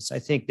through this. I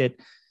think that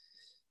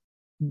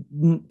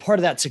part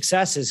of that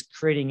success is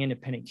creating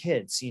independent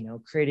kids,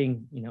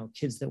 creating,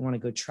 kids that want to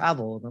go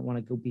travel, that want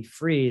to go be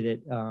free,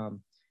 that,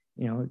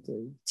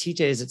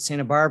 TJ is at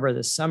Santa Barbara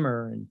this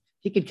summer, and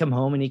he could come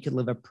home and he could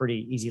live a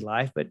pretty easy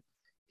life, but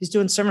he's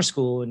doing summer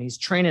school and he's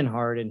training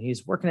hard and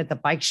he's working at the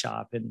bike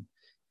shop and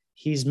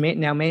he's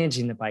now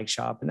managing the bike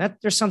shop. And that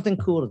there's something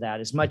cool to that,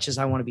 as much as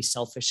I want to be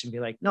selfish and be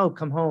like, no,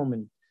 come home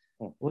and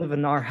live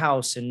in our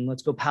house and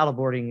let's go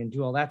paddleboarding and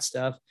do all that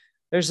stuff.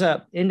 There's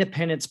a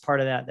independence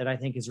part of that I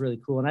think is really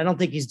cool. And I don't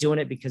think he's doing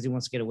it because he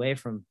wants to get away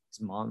from his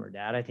mom or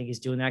dad. I think he's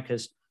doing that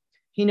because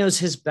he knows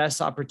his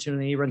best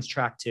opportunity, he runs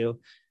track too,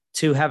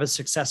 to have a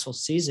successful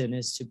season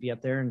is to be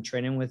up there and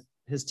training with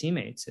his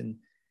teammates.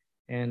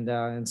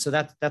 And so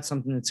that's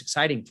something that's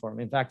exciting for him.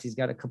 In fact, he's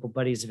got a couple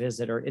buddies of his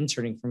that are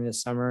interning for me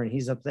this summer, and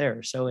he's up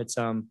there. So it's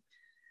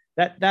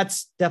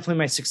that's definitely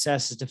my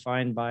success is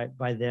defined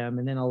by them.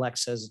 And then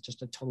Alexa is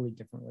just a totally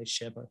different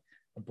relationship.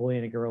 A boy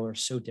and a girl are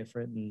so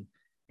different.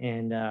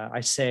 And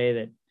I say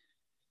that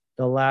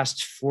the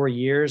last 4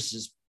 years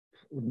is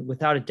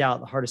without a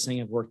doubt the hardest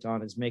thing I've worked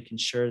on, is making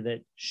sure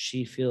that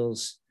she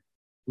feels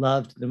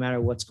loved no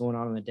matter what's going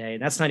on in the day.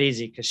 And that's not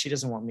easy because she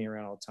doesn't want me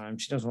around all the time.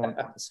 She doesn't want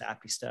the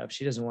sappy stuff.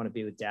 She doesn't want to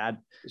be with dad.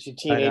 Is she a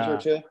teenager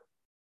too?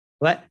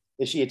 What?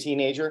 Is she a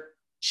teenager?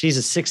 She's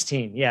a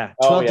 16. Yeah.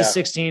 12 to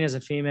 16 as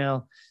a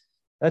female.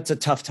 That's a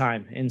tough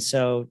time. And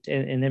so,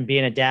 and then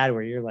being a dad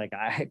where you're like,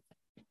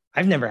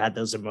 I've never had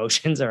those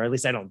emotions, or at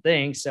least I don't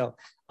think so.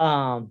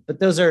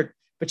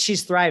 But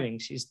she's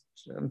thriving.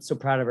 I'm so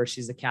proud of her.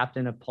 She's the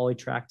captain of poly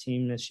track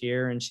team this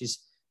year, and she's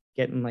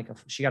getting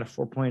she got a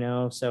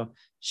 4.0. So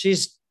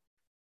she's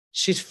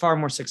far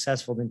more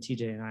successful than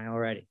TJ and I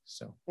already.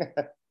 So,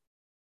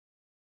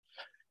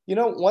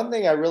 one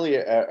thing I really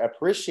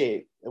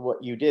appreciate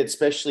what you did,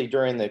 especially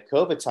during the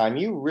COVID time,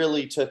 you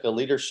really took a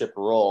leadership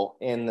role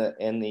in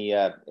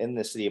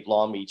the city of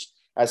Long Beach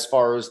as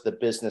far as the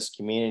business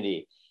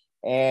community.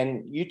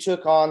 And you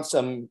took on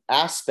some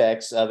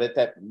aspects of it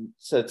that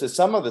to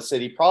some of the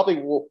city probably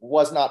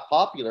was not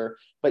popular,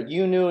 but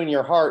you knew in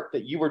your heart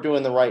that you were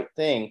doing the right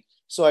thing.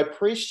 So I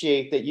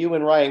appreciate that you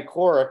and Ryan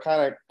Cora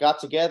kind of got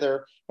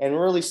together and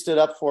really stood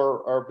up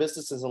for our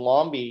businesses in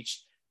Long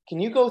Beach. Can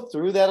you go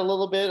through that a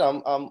little bit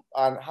on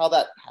how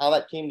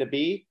that came to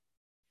be?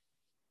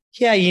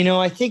 Yeah,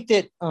 I think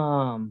that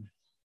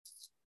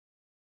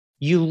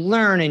you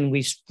learn, and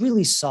we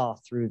really saw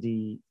through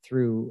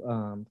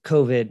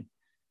COVID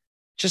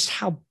just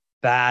how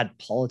bad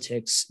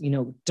politics.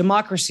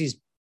 Democracy is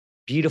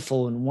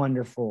beautiful and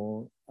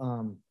wonderful,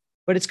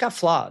 but it's got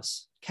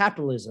flaws.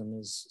 Capitalism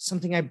is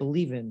something I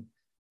believe in,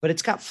 but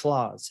it's got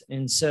flaws.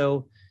 And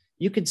so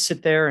you could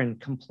sit there and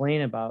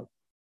complain about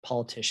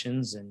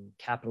politicians and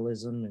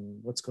capitalism and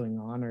what's going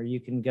on, or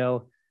you can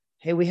go,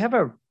 hey, we have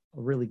a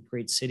really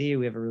great city.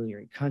 We have a really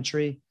great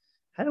country.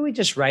 How do we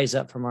just rise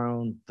up from our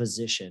own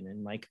position?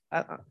 And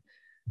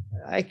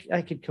I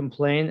could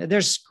complain.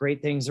 There's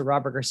great things that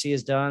Robert Garcia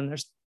has done.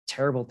 There's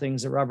terrible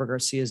things that Robert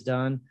Garcia has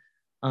done.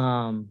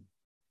 But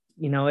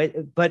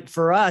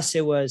for us,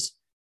 it was,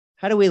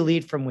 how do we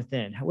lead from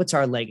within? What's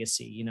our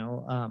legacy?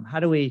 How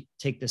do we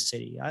take the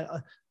city?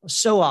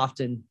 So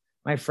often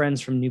my friends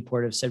from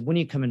Newport have said, when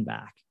are you coming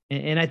back?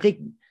 And I think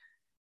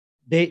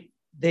they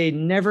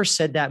never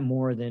said that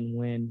more than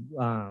when,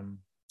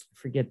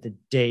 forget the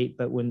date,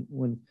 but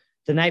when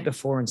the night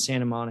before in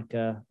Santa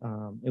Monica,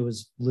 it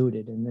was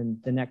looted. And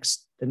then the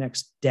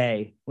next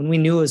day, when we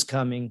knew it was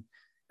coming,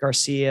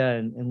 Garcia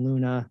and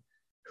Luna,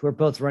 who are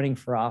both running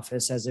for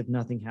office as if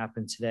nothing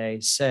happened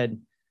today, said,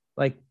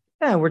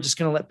 we're just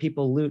going to let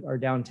people loot our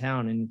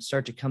downtown and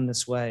start to come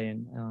this way.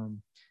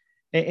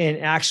 And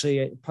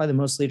actually, probably the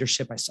most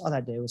leadership I saw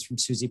that day was from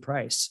Susie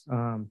Price.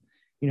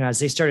 As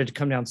they started to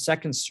come down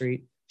 2nd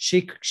Street,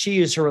 she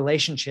used her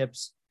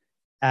relationships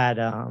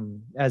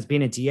as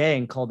being a DA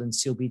and called in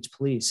Seal Beach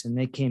Police, and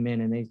they came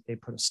in and they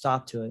put a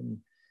stop to it.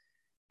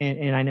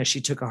 And I know she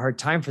took a hard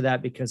time for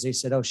that because they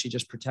said, oh, she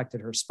just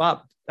protected her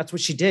spot. That's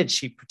what she did.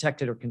 She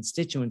protected her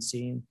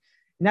constituency. And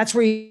that's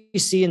where you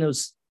see in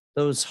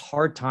those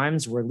hard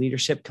times where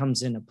leadership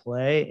comes into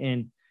play.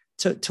 And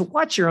to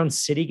watch your own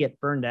city get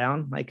burned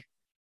down,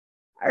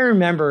 I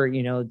remember,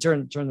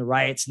 during the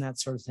riots and that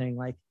sort of thing,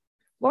 like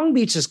Long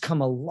Beach has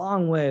come a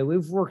long way.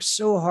 We've worked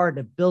so hard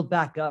to build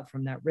back up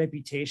from that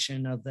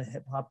reputation of the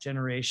hip hop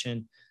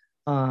generation,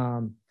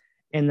 um,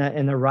 and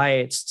the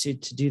riots to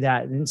do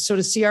that. And so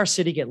to see our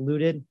city get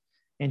looted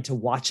and to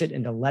watch it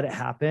and to let it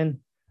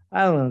happen,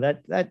 I don't know,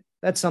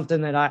 that's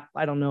something that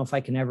I don't know if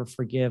I can ever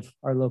forgive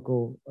our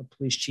local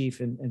police chief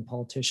and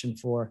politician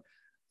for.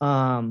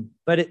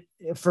 But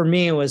for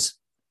me, it was,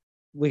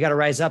 we got to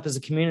rise up as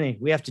a community.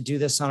 We have to do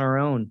this on our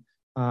own.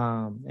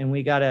 And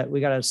we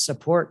gotta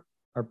support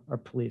our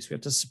police. We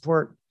have to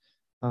support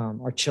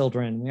our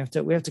children. We have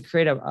to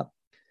create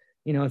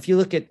if you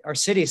look at our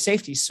city,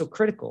 safety is so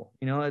critical.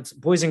 It's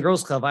Boys and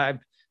Girls Club.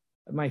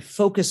 My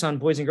focus on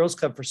Boys and Girls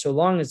Club for so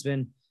long has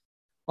been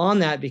on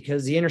that,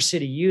 because the inner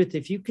city youth,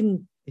 if you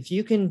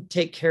can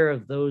take care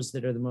of those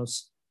that are the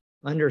most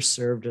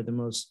underserved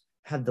or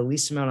have the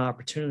least amount of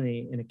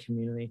opportunity in a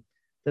community,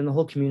 then the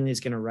whole community is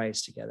going to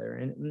rise together.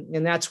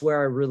 And that's where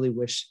I really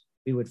wish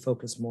we would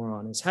focus more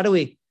on, is how do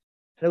we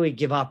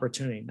give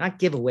opportunity, not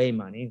give away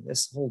money.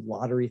 This whole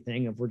lottery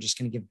thing of we're just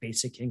going to give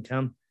basic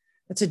income,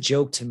 that's a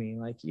joke to me.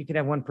 Like, you could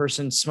have one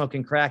person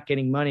smoking crack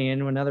getting money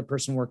and another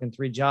person working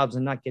 3 jobs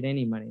and not get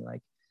any money.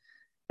 Like,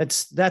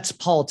 that's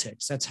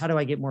politics. That's how do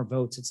I get more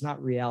votes? It's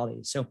not reality.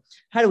 So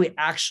how do we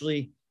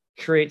actually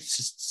create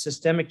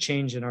systemic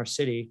change in our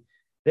city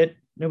that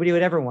nobody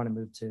would ever want to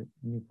move to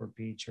Newport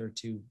Beach or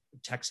to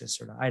Texas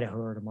or to Idaho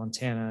or to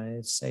Montana?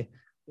 It's say,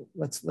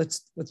 let's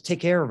take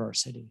care of our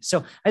city.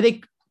 So I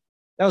think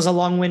that was a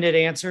long-winded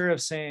answer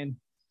of saying,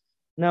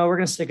 no, we're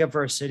going to stick up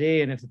for our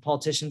city. And if the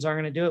politicians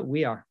aren't going to do it,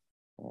 we are.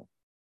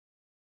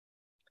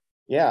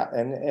 Yeah.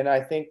 And I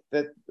think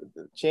that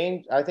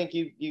change, I think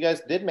you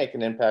guys did make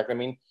an impact. I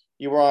mean,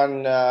 you were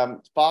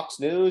on Fox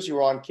News, you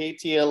were on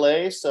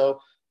KTLA. So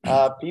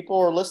people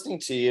were listening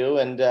to you,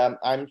 and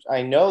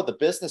I know the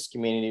business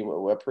community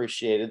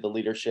appreciated the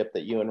leadership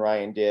that you and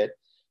Ryan did.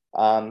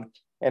 And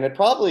it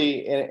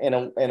probably, in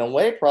a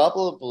way,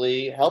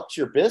 probably helped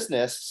your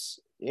business,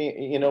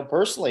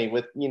 personally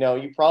with,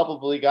 you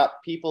probably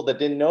got people that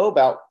didn't know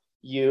about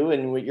you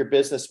and what your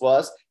business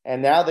was,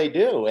 and now they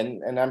do.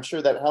 And I'm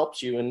sure that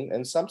helps you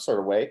in some sort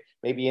of way,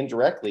 maybe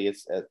indirectly,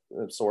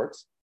 of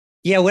sorts.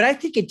 Yeah. What I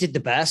think it did the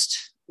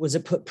best was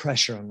it put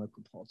pressure on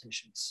local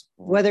politicians,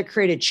 whether it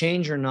created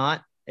change or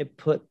not. It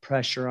put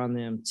pressure on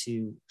them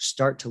to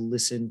start to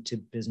listen to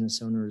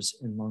business owners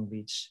in Long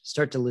Beach,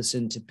 start to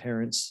listen to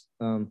parents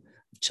of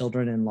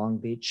children in Long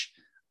Beach.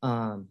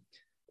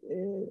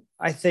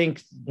 I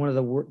think one of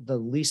the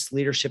least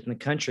leadership in the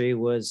country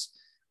was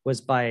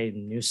by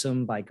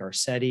Newsom, by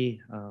Garcetti,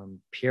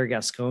 Pierre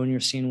Gascon. You're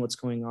seeing what's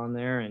going on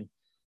there.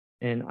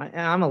 And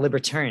I'm a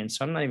libertarian,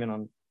 so I'm not even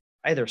on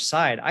either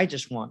side. I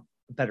just want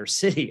a better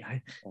city.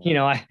 I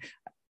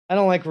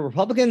don't like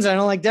Republicans. I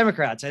don't like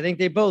Democrats. I think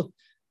they both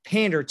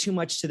pander too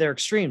much to their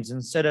extremes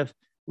instead of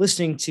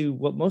listening to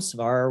what most of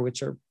are,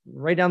 which are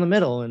right down the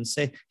middle, and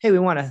say, hey, we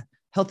want a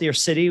healthier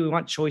city. We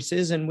want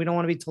choices, and we don't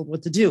want to be told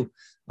what to do.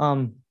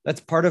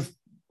 That's part of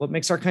what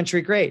makes our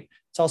country great.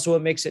 It's also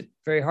what makes it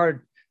very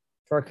hard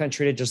for our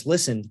country to just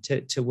listen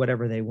to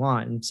whatever they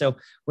want. And so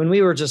when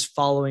we were just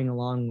following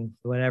along with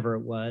whatever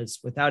it was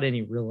without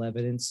any real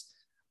evidence,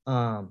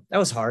 that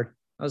was hard.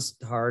 That was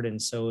hard.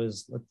 And so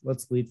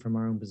let's lead from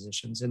our own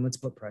positions and let's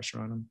put pressure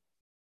on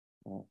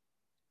them.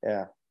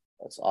 Yeah,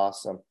 that's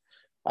awesome.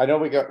 I know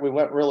we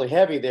went really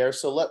heavy there,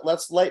 so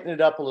let's lighten it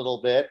up a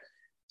little bit.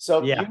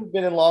 So yeah. You've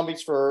been in Long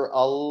Beach for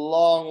a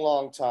long,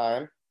 long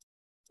time.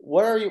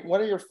 What are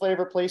your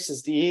favorite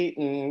places to eat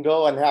and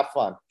go and have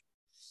fun?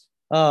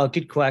 Oh,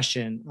 good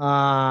question.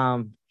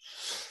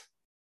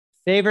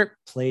 Favorite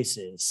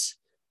places.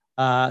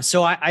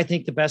 So I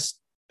think the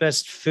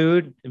best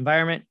food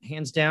environment,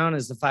 hands down,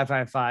 is the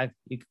 555.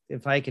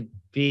 If I could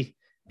be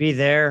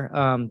there,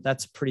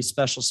 that's a pretty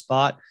special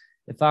spot.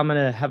 If I'm going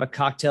to have a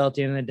cocktail at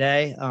the end of the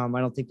day, I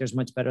don't think there's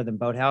much better than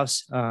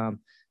Boathouse.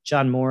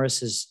 John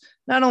Morris is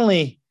not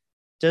only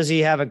does he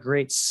have a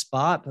great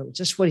spot, but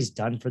just what he's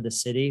done for the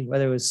city,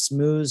 whether it was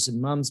Smooths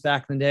and Mums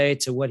back in the day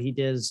to what he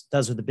does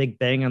with the Big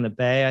Bang on the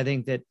Bay. I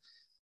think that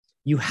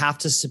you have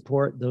to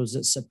support those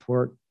that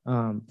support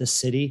the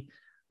city.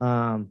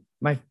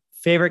 My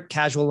favorite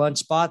casual lunch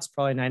spot's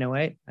probably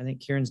 908. I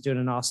think Kieran's doing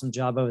an awesome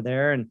job over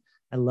there, and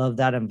I love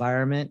that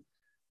environment.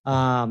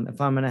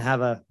 If I'm going to have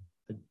a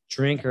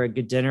drink or a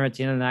good dinner at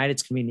the end of the night,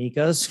 it's gonna be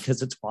Nico's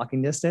because it's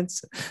walking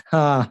distance.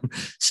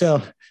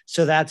 So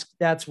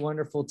that's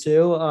wonderful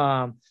too.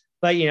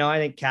 But I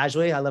think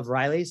casually, I love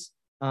Riley's.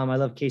 I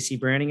love Casey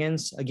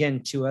Brannigan's.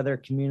 Again, 2 other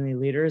community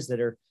leaders that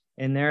are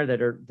in there that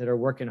are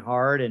working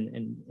hard,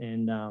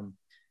 and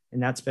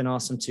that's been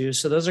awesome too.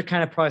 So those are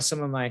kind of probably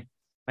some of my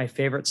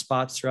favorite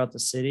spots throughout the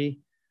city.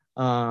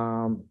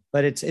 But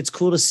it's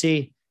cool to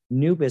see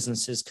new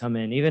businesses come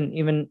in,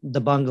 even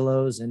the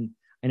bungalows, and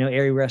I know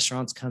Airy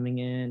Restaurants coming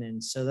in,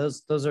 and so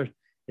those are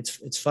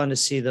it's fun to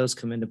see those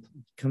come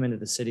into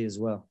the city as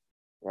well.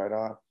 Right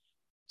on.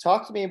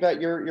 Talk to me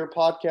about your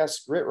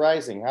podcast, Grit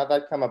Rising. How'd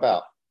that come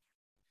about?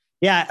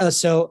 Yeah,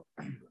 so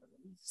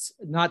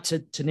not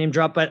to name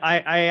drop, but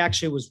I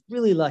actually was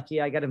really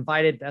lucky. I got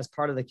invited as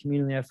part of the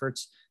community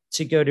efforts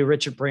to go to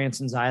Richard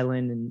Branson's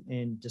island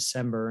in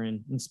December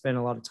and spend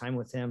a lot of time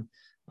with him,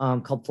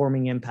 called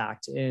Forming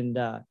Impact. And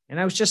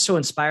I was just so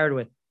inspired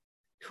with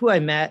who I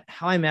met,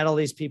 how I met all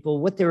these people,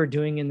 what they were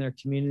doing in their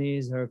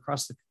communities or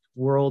across the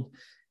world.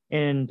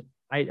 And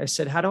I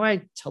said, how do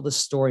I tell this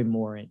story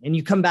more? And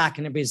you come back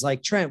and everybody's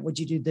like, Trent, would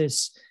you do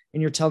this?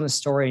 And you're telling the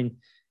story, and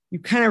you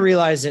kind of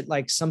realize that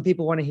like some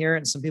people want to hear it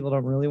and some people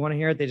don't really want to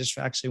hear it. They just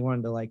actually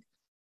wanted to like,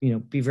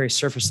 be very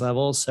surface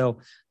level. So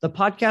the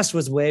podcast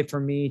was a way for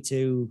me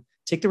to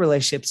take the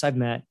relationships I've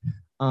met,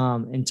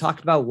 and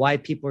talk about why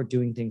people are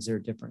doing things that are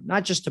different,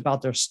 not just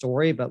about their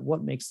story, but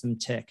what makes them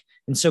tick.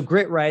 And so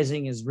Grit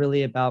Rising is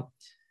really about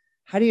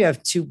how do you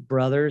have two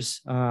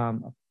brothers,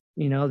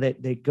 that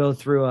they go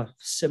through a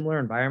similar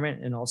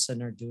environment and all of a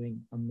sudden are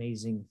doing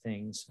amazing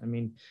things. I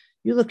mean,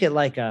 you look at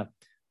like a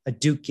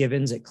Duke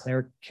Givens at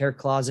Care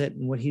Closet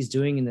and what he's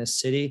doing in this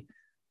city.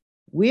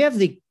 We have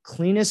the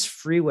cleanest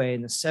freeway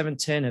in the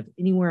 710 of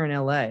anywhere in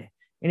LA.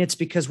 And it's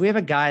because we have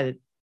a guy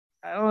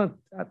that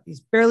he's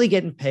barely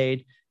getting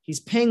paid. He's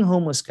paying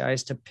homeless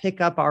guys to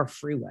pick up our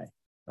freeway.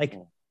 Like,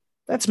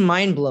 that's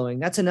mind blowing.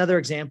 That's another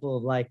example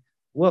of like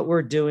what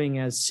we're doing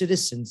as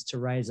citizens to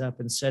rise up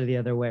instead of the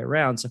other way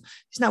around. So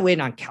he's not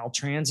waiting on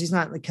Caltrans. He's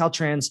not like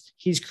Caltrans.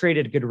 He's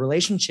created a good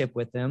relationship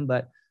with them,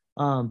 but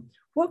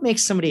what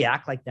makes somebody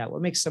act like that?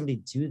 What makes somebody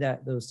do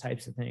those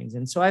types of things?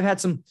 And so I've had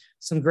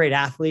some great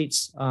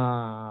athletes.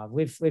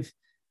 We've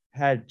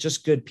had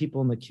just good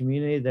people in the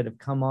community that have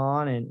come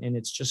on, and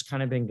it's just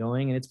kind of been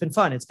going, and it's been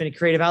fun. It's been a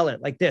creative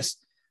outlet like this.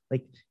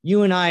 Like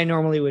you and I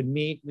normally would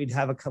meet, we'd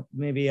have a cup,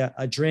 maybe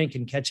a drink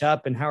and catch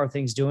up and how are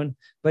things doing,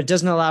 but it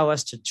doesn't allow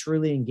us to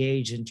truly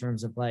engage in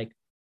terms of like,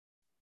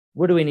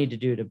 what do we need to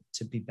do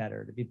to be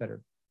better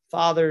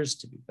fathers,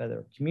 to be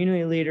better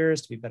community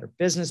leaders, to be better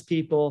business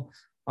people.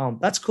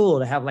 That's cool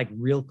to have like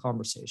real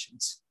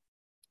conversations.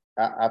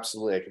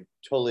 Absolutely. I can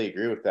totally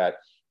agree with that.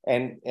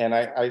 And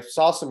I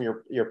saw some of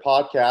your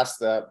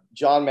podcast,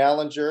 John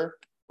Mallinger.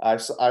 I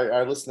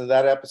listened to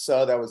that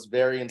episode. That was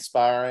very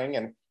inspiring.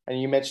 And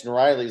you mentioned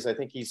Riley's. I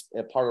think he's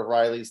a part of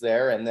Riley's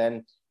there. And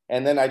then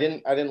I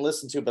didn't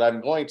listen to, but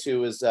I'm going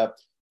to, is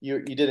you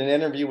did an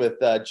interview with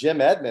Jim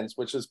Edmonds,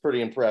 which was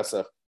pretty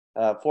impressive.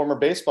 Former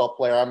baseball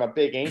player. I'm a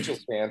big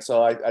Angels fan,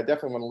 so I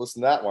definitely want to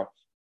listen to that one.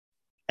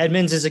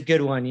 Edmonds is a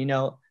good one.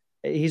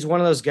 He's one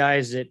of those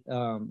guys that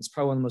is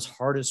probably one of the most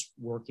hardest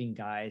working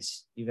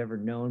guys you've ever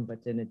known.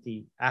 But then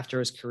after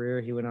his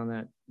career, he went on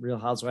that Real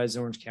Housewives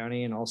of Orange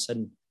County, and all of a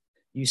sudden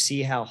you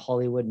see how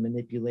Hollywood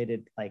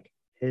manipulated like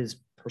his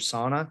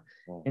persona.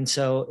 And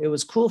so it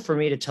was cool for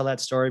me to tell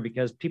that story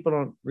because people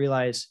don't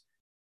realize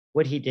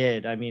what he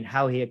did. I mean,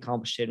 how he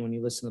accomplished it. And when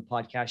you listen to the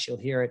podcast, you'll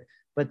hear it.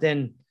 But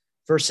then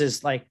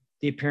versus like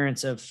the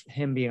appearance of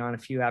him being on a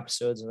few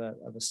episodes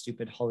of a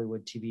stupid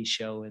Hollywood TV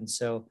show. And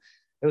so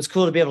it was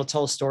cool to be able to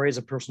tell a story as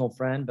a personal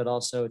friend, but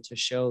also to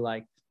show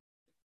like,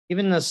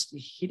 even though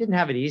he didn't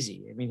have it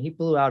easy. I mean, he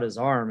blew out his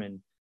arm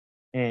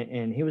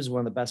and he was one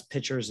of the best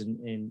pitchers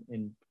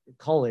in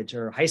college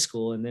or high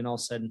school. And then all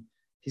of a sudden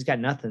he's got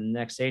nothing the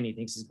next day and he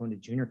thinks he's going to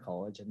junior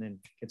college and then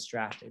gets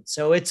drafted.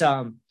 So it's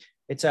a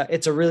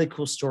really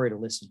cool story to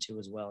listen to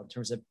as well, in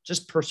terms of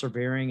just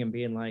persevering and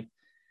being like,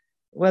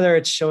 whether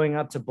it's showing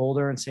up to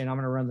Boulder and saying, I'm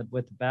going to run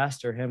with the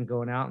best, or him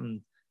going out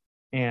and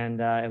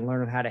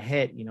learning how to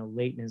hit,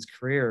 late in his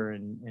career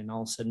and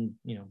all of a sudden,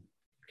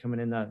 coming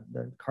in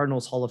the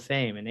Cardinals Hall of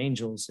Fame and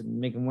Angels and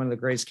making one of the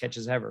greatest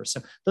catches ever.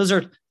 So those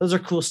are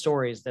cool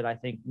stories that I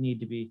think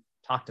need to be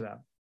talked about.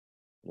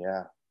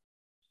 Yeah.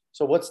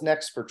 So what's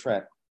next for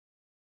Trent?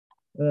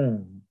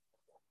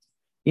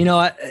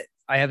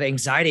 I have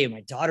anxiety.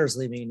 My daughter's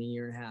leaving in a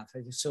year and a half.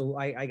 So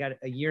I got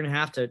a year and a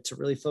half to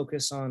really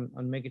focus on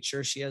making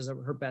sure she has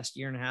her best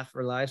year and a half of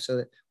her life so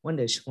that one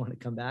day she'll want to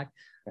come back.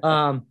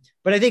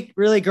 But I think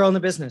really growing the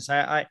business.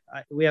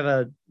 We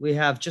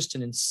have just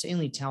an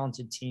insanely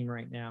talented team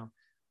right now.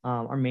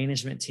 Our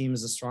management team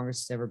is the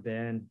strongest it's ever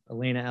been.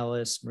 Elena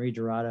Ellis, Marie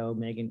Dorado,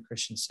 Megan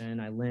Christensen,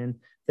 Eileen,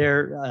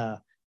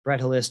 Brett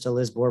Halista,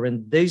 Liz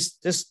Borbin.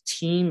 This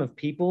team of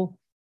people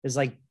is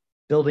like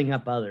building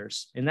up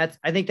others. And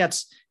I think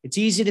it's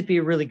easy to be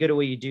really good at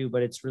what you do,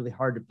 but it's really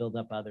hard to build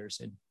up others.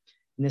 And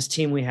this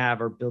team we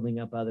have are building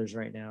up others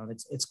right now. And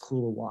it's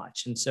cool to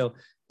watch. And so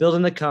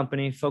building the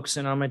company,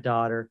 focusing on my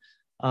daughter.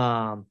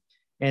 And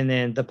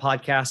then the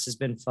podcast has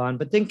been fun,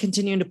 but then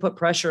continuing to put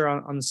pressure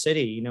on the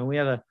city. We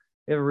have a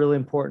really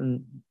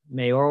important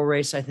mayoral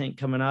race, I think,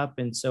 coming up.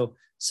 And so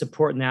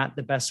supporting that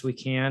the best we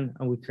can.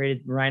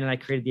 And Ryan and I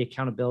created the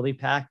accountability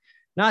pack,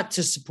 not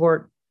to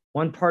support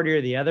one party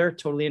or the other,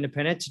 totally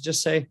independent, to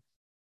just say,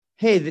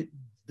 hey,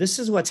 this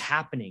is what's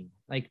happening.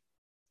 Like,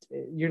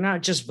 you're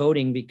not just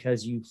voting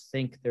because you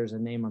think there's a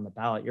name on the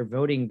ballot. You're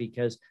voting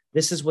because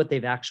this is what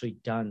they've actually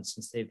done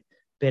since they've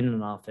been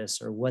in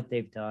office, or what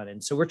they've done.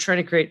 And so we're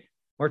trying to create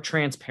more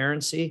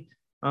transparency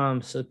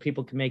so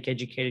people can make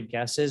educated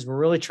guesses. We're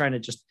really trying to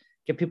just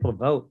get people to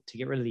vote, to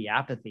get rid of the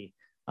apathy.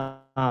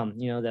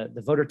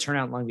 The voter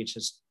turnout in Long Beach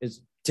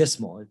is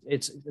dismal.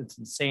 It's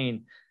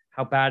insane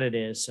how bad it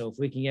is. So if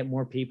we can get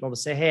more people to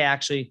say, hey,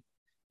 actually,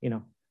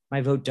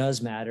 my vote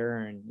does matter.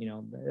 And,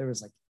 there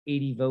was like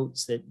 80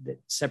 votes that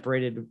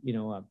separated,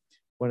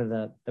 one of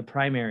the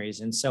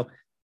primaries. And so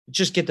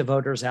just get the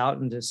voters out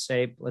and just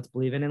say, let's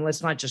believe in, and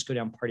let's not just go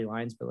down party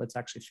lines, but let's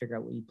actually figure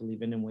out what you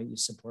believe in and what you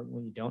support and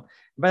what you don't.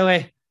 And by the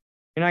way,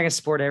 you're not going to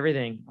support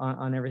everything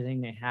on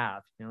everything they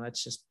have.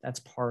 That's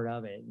part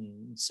of it.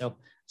 And so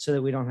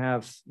that we don't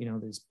have,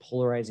 these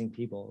polarizing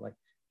people. Like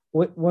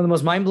one of the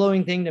most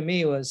mind-blowing thing to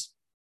me was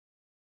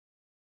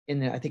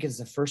I think it's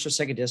the first or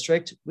second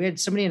district, we had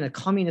somebody in the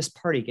Communist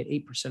Party get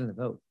 8% of the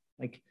vote.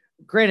 Like,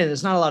 granted,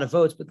 there's not a lot of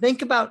votes, but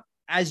think about,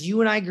 as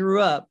you and I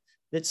grew up,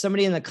 that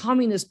somebody in the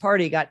Communist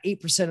Party got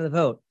 8% of the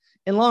vote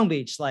in Long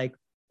Beach. Like,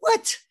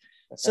 what?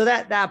 So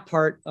that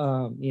part,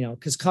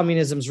 because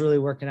communism is really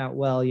working out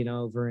well,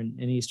 over in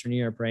Eastern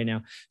Europe right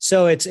now.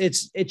 So it's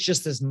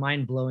just this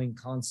mind-blowing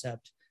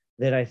concept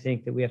that I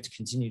think that we have to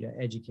continue to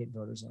educate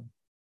voters on.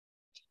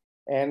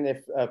 And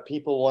if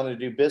people want to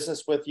do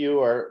business with you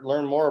or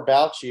learn more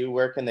about you,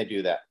 where can they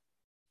do that?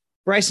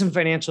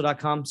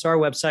 BrysonFinancial.com. So our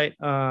website,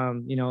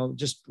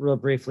 just real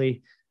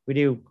briefly, we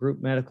do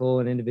group medical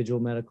and individual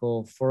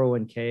medical,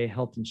 401k,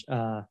 health,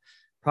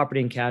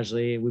 property and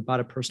casualty. We bought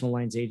a personal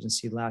lines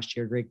agency last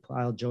year. Greg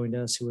Pyle joined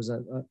us, who was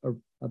a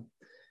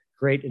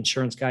great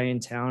insurance guy in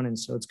town. And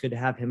so it's good to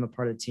have him a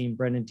part of the team.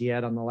 Brendan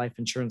Diet on the life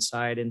insurance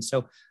side. And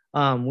so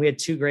we had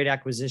 2 great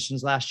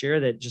acquisitions last year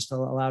that just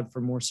allowed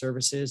for more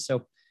services.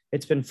 So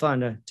it's been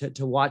fun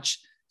to watch,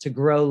 to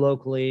grow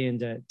locally and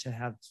to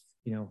have,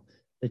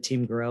 the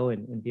team grow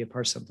and be a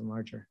part of something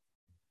larger.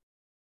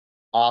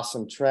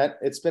 Awesome, Trent.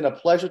 It's been a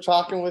pleasure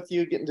talking with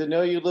you, getting to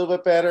know you a little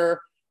bit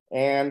better.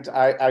 And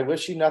I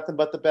wish you nothing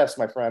but the best,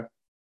 my friend.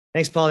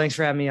 Thanks, Paul. Thanks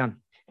for having me on.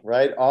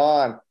 Right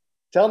on.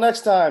 Till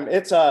next time,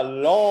 it's a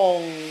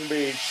Long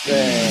Beach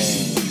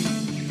thing.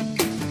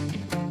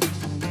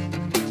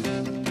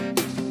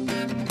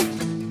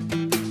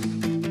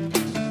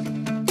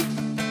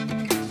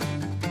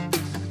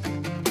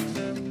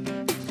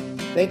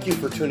 Thank you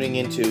for tuning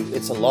into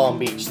It's a Long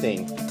Beach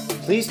Thing.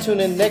 Please tune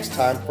in next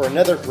time for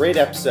another great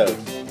episode.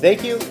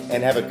 Thank you,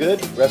 and have a good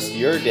rest of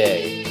your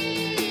day.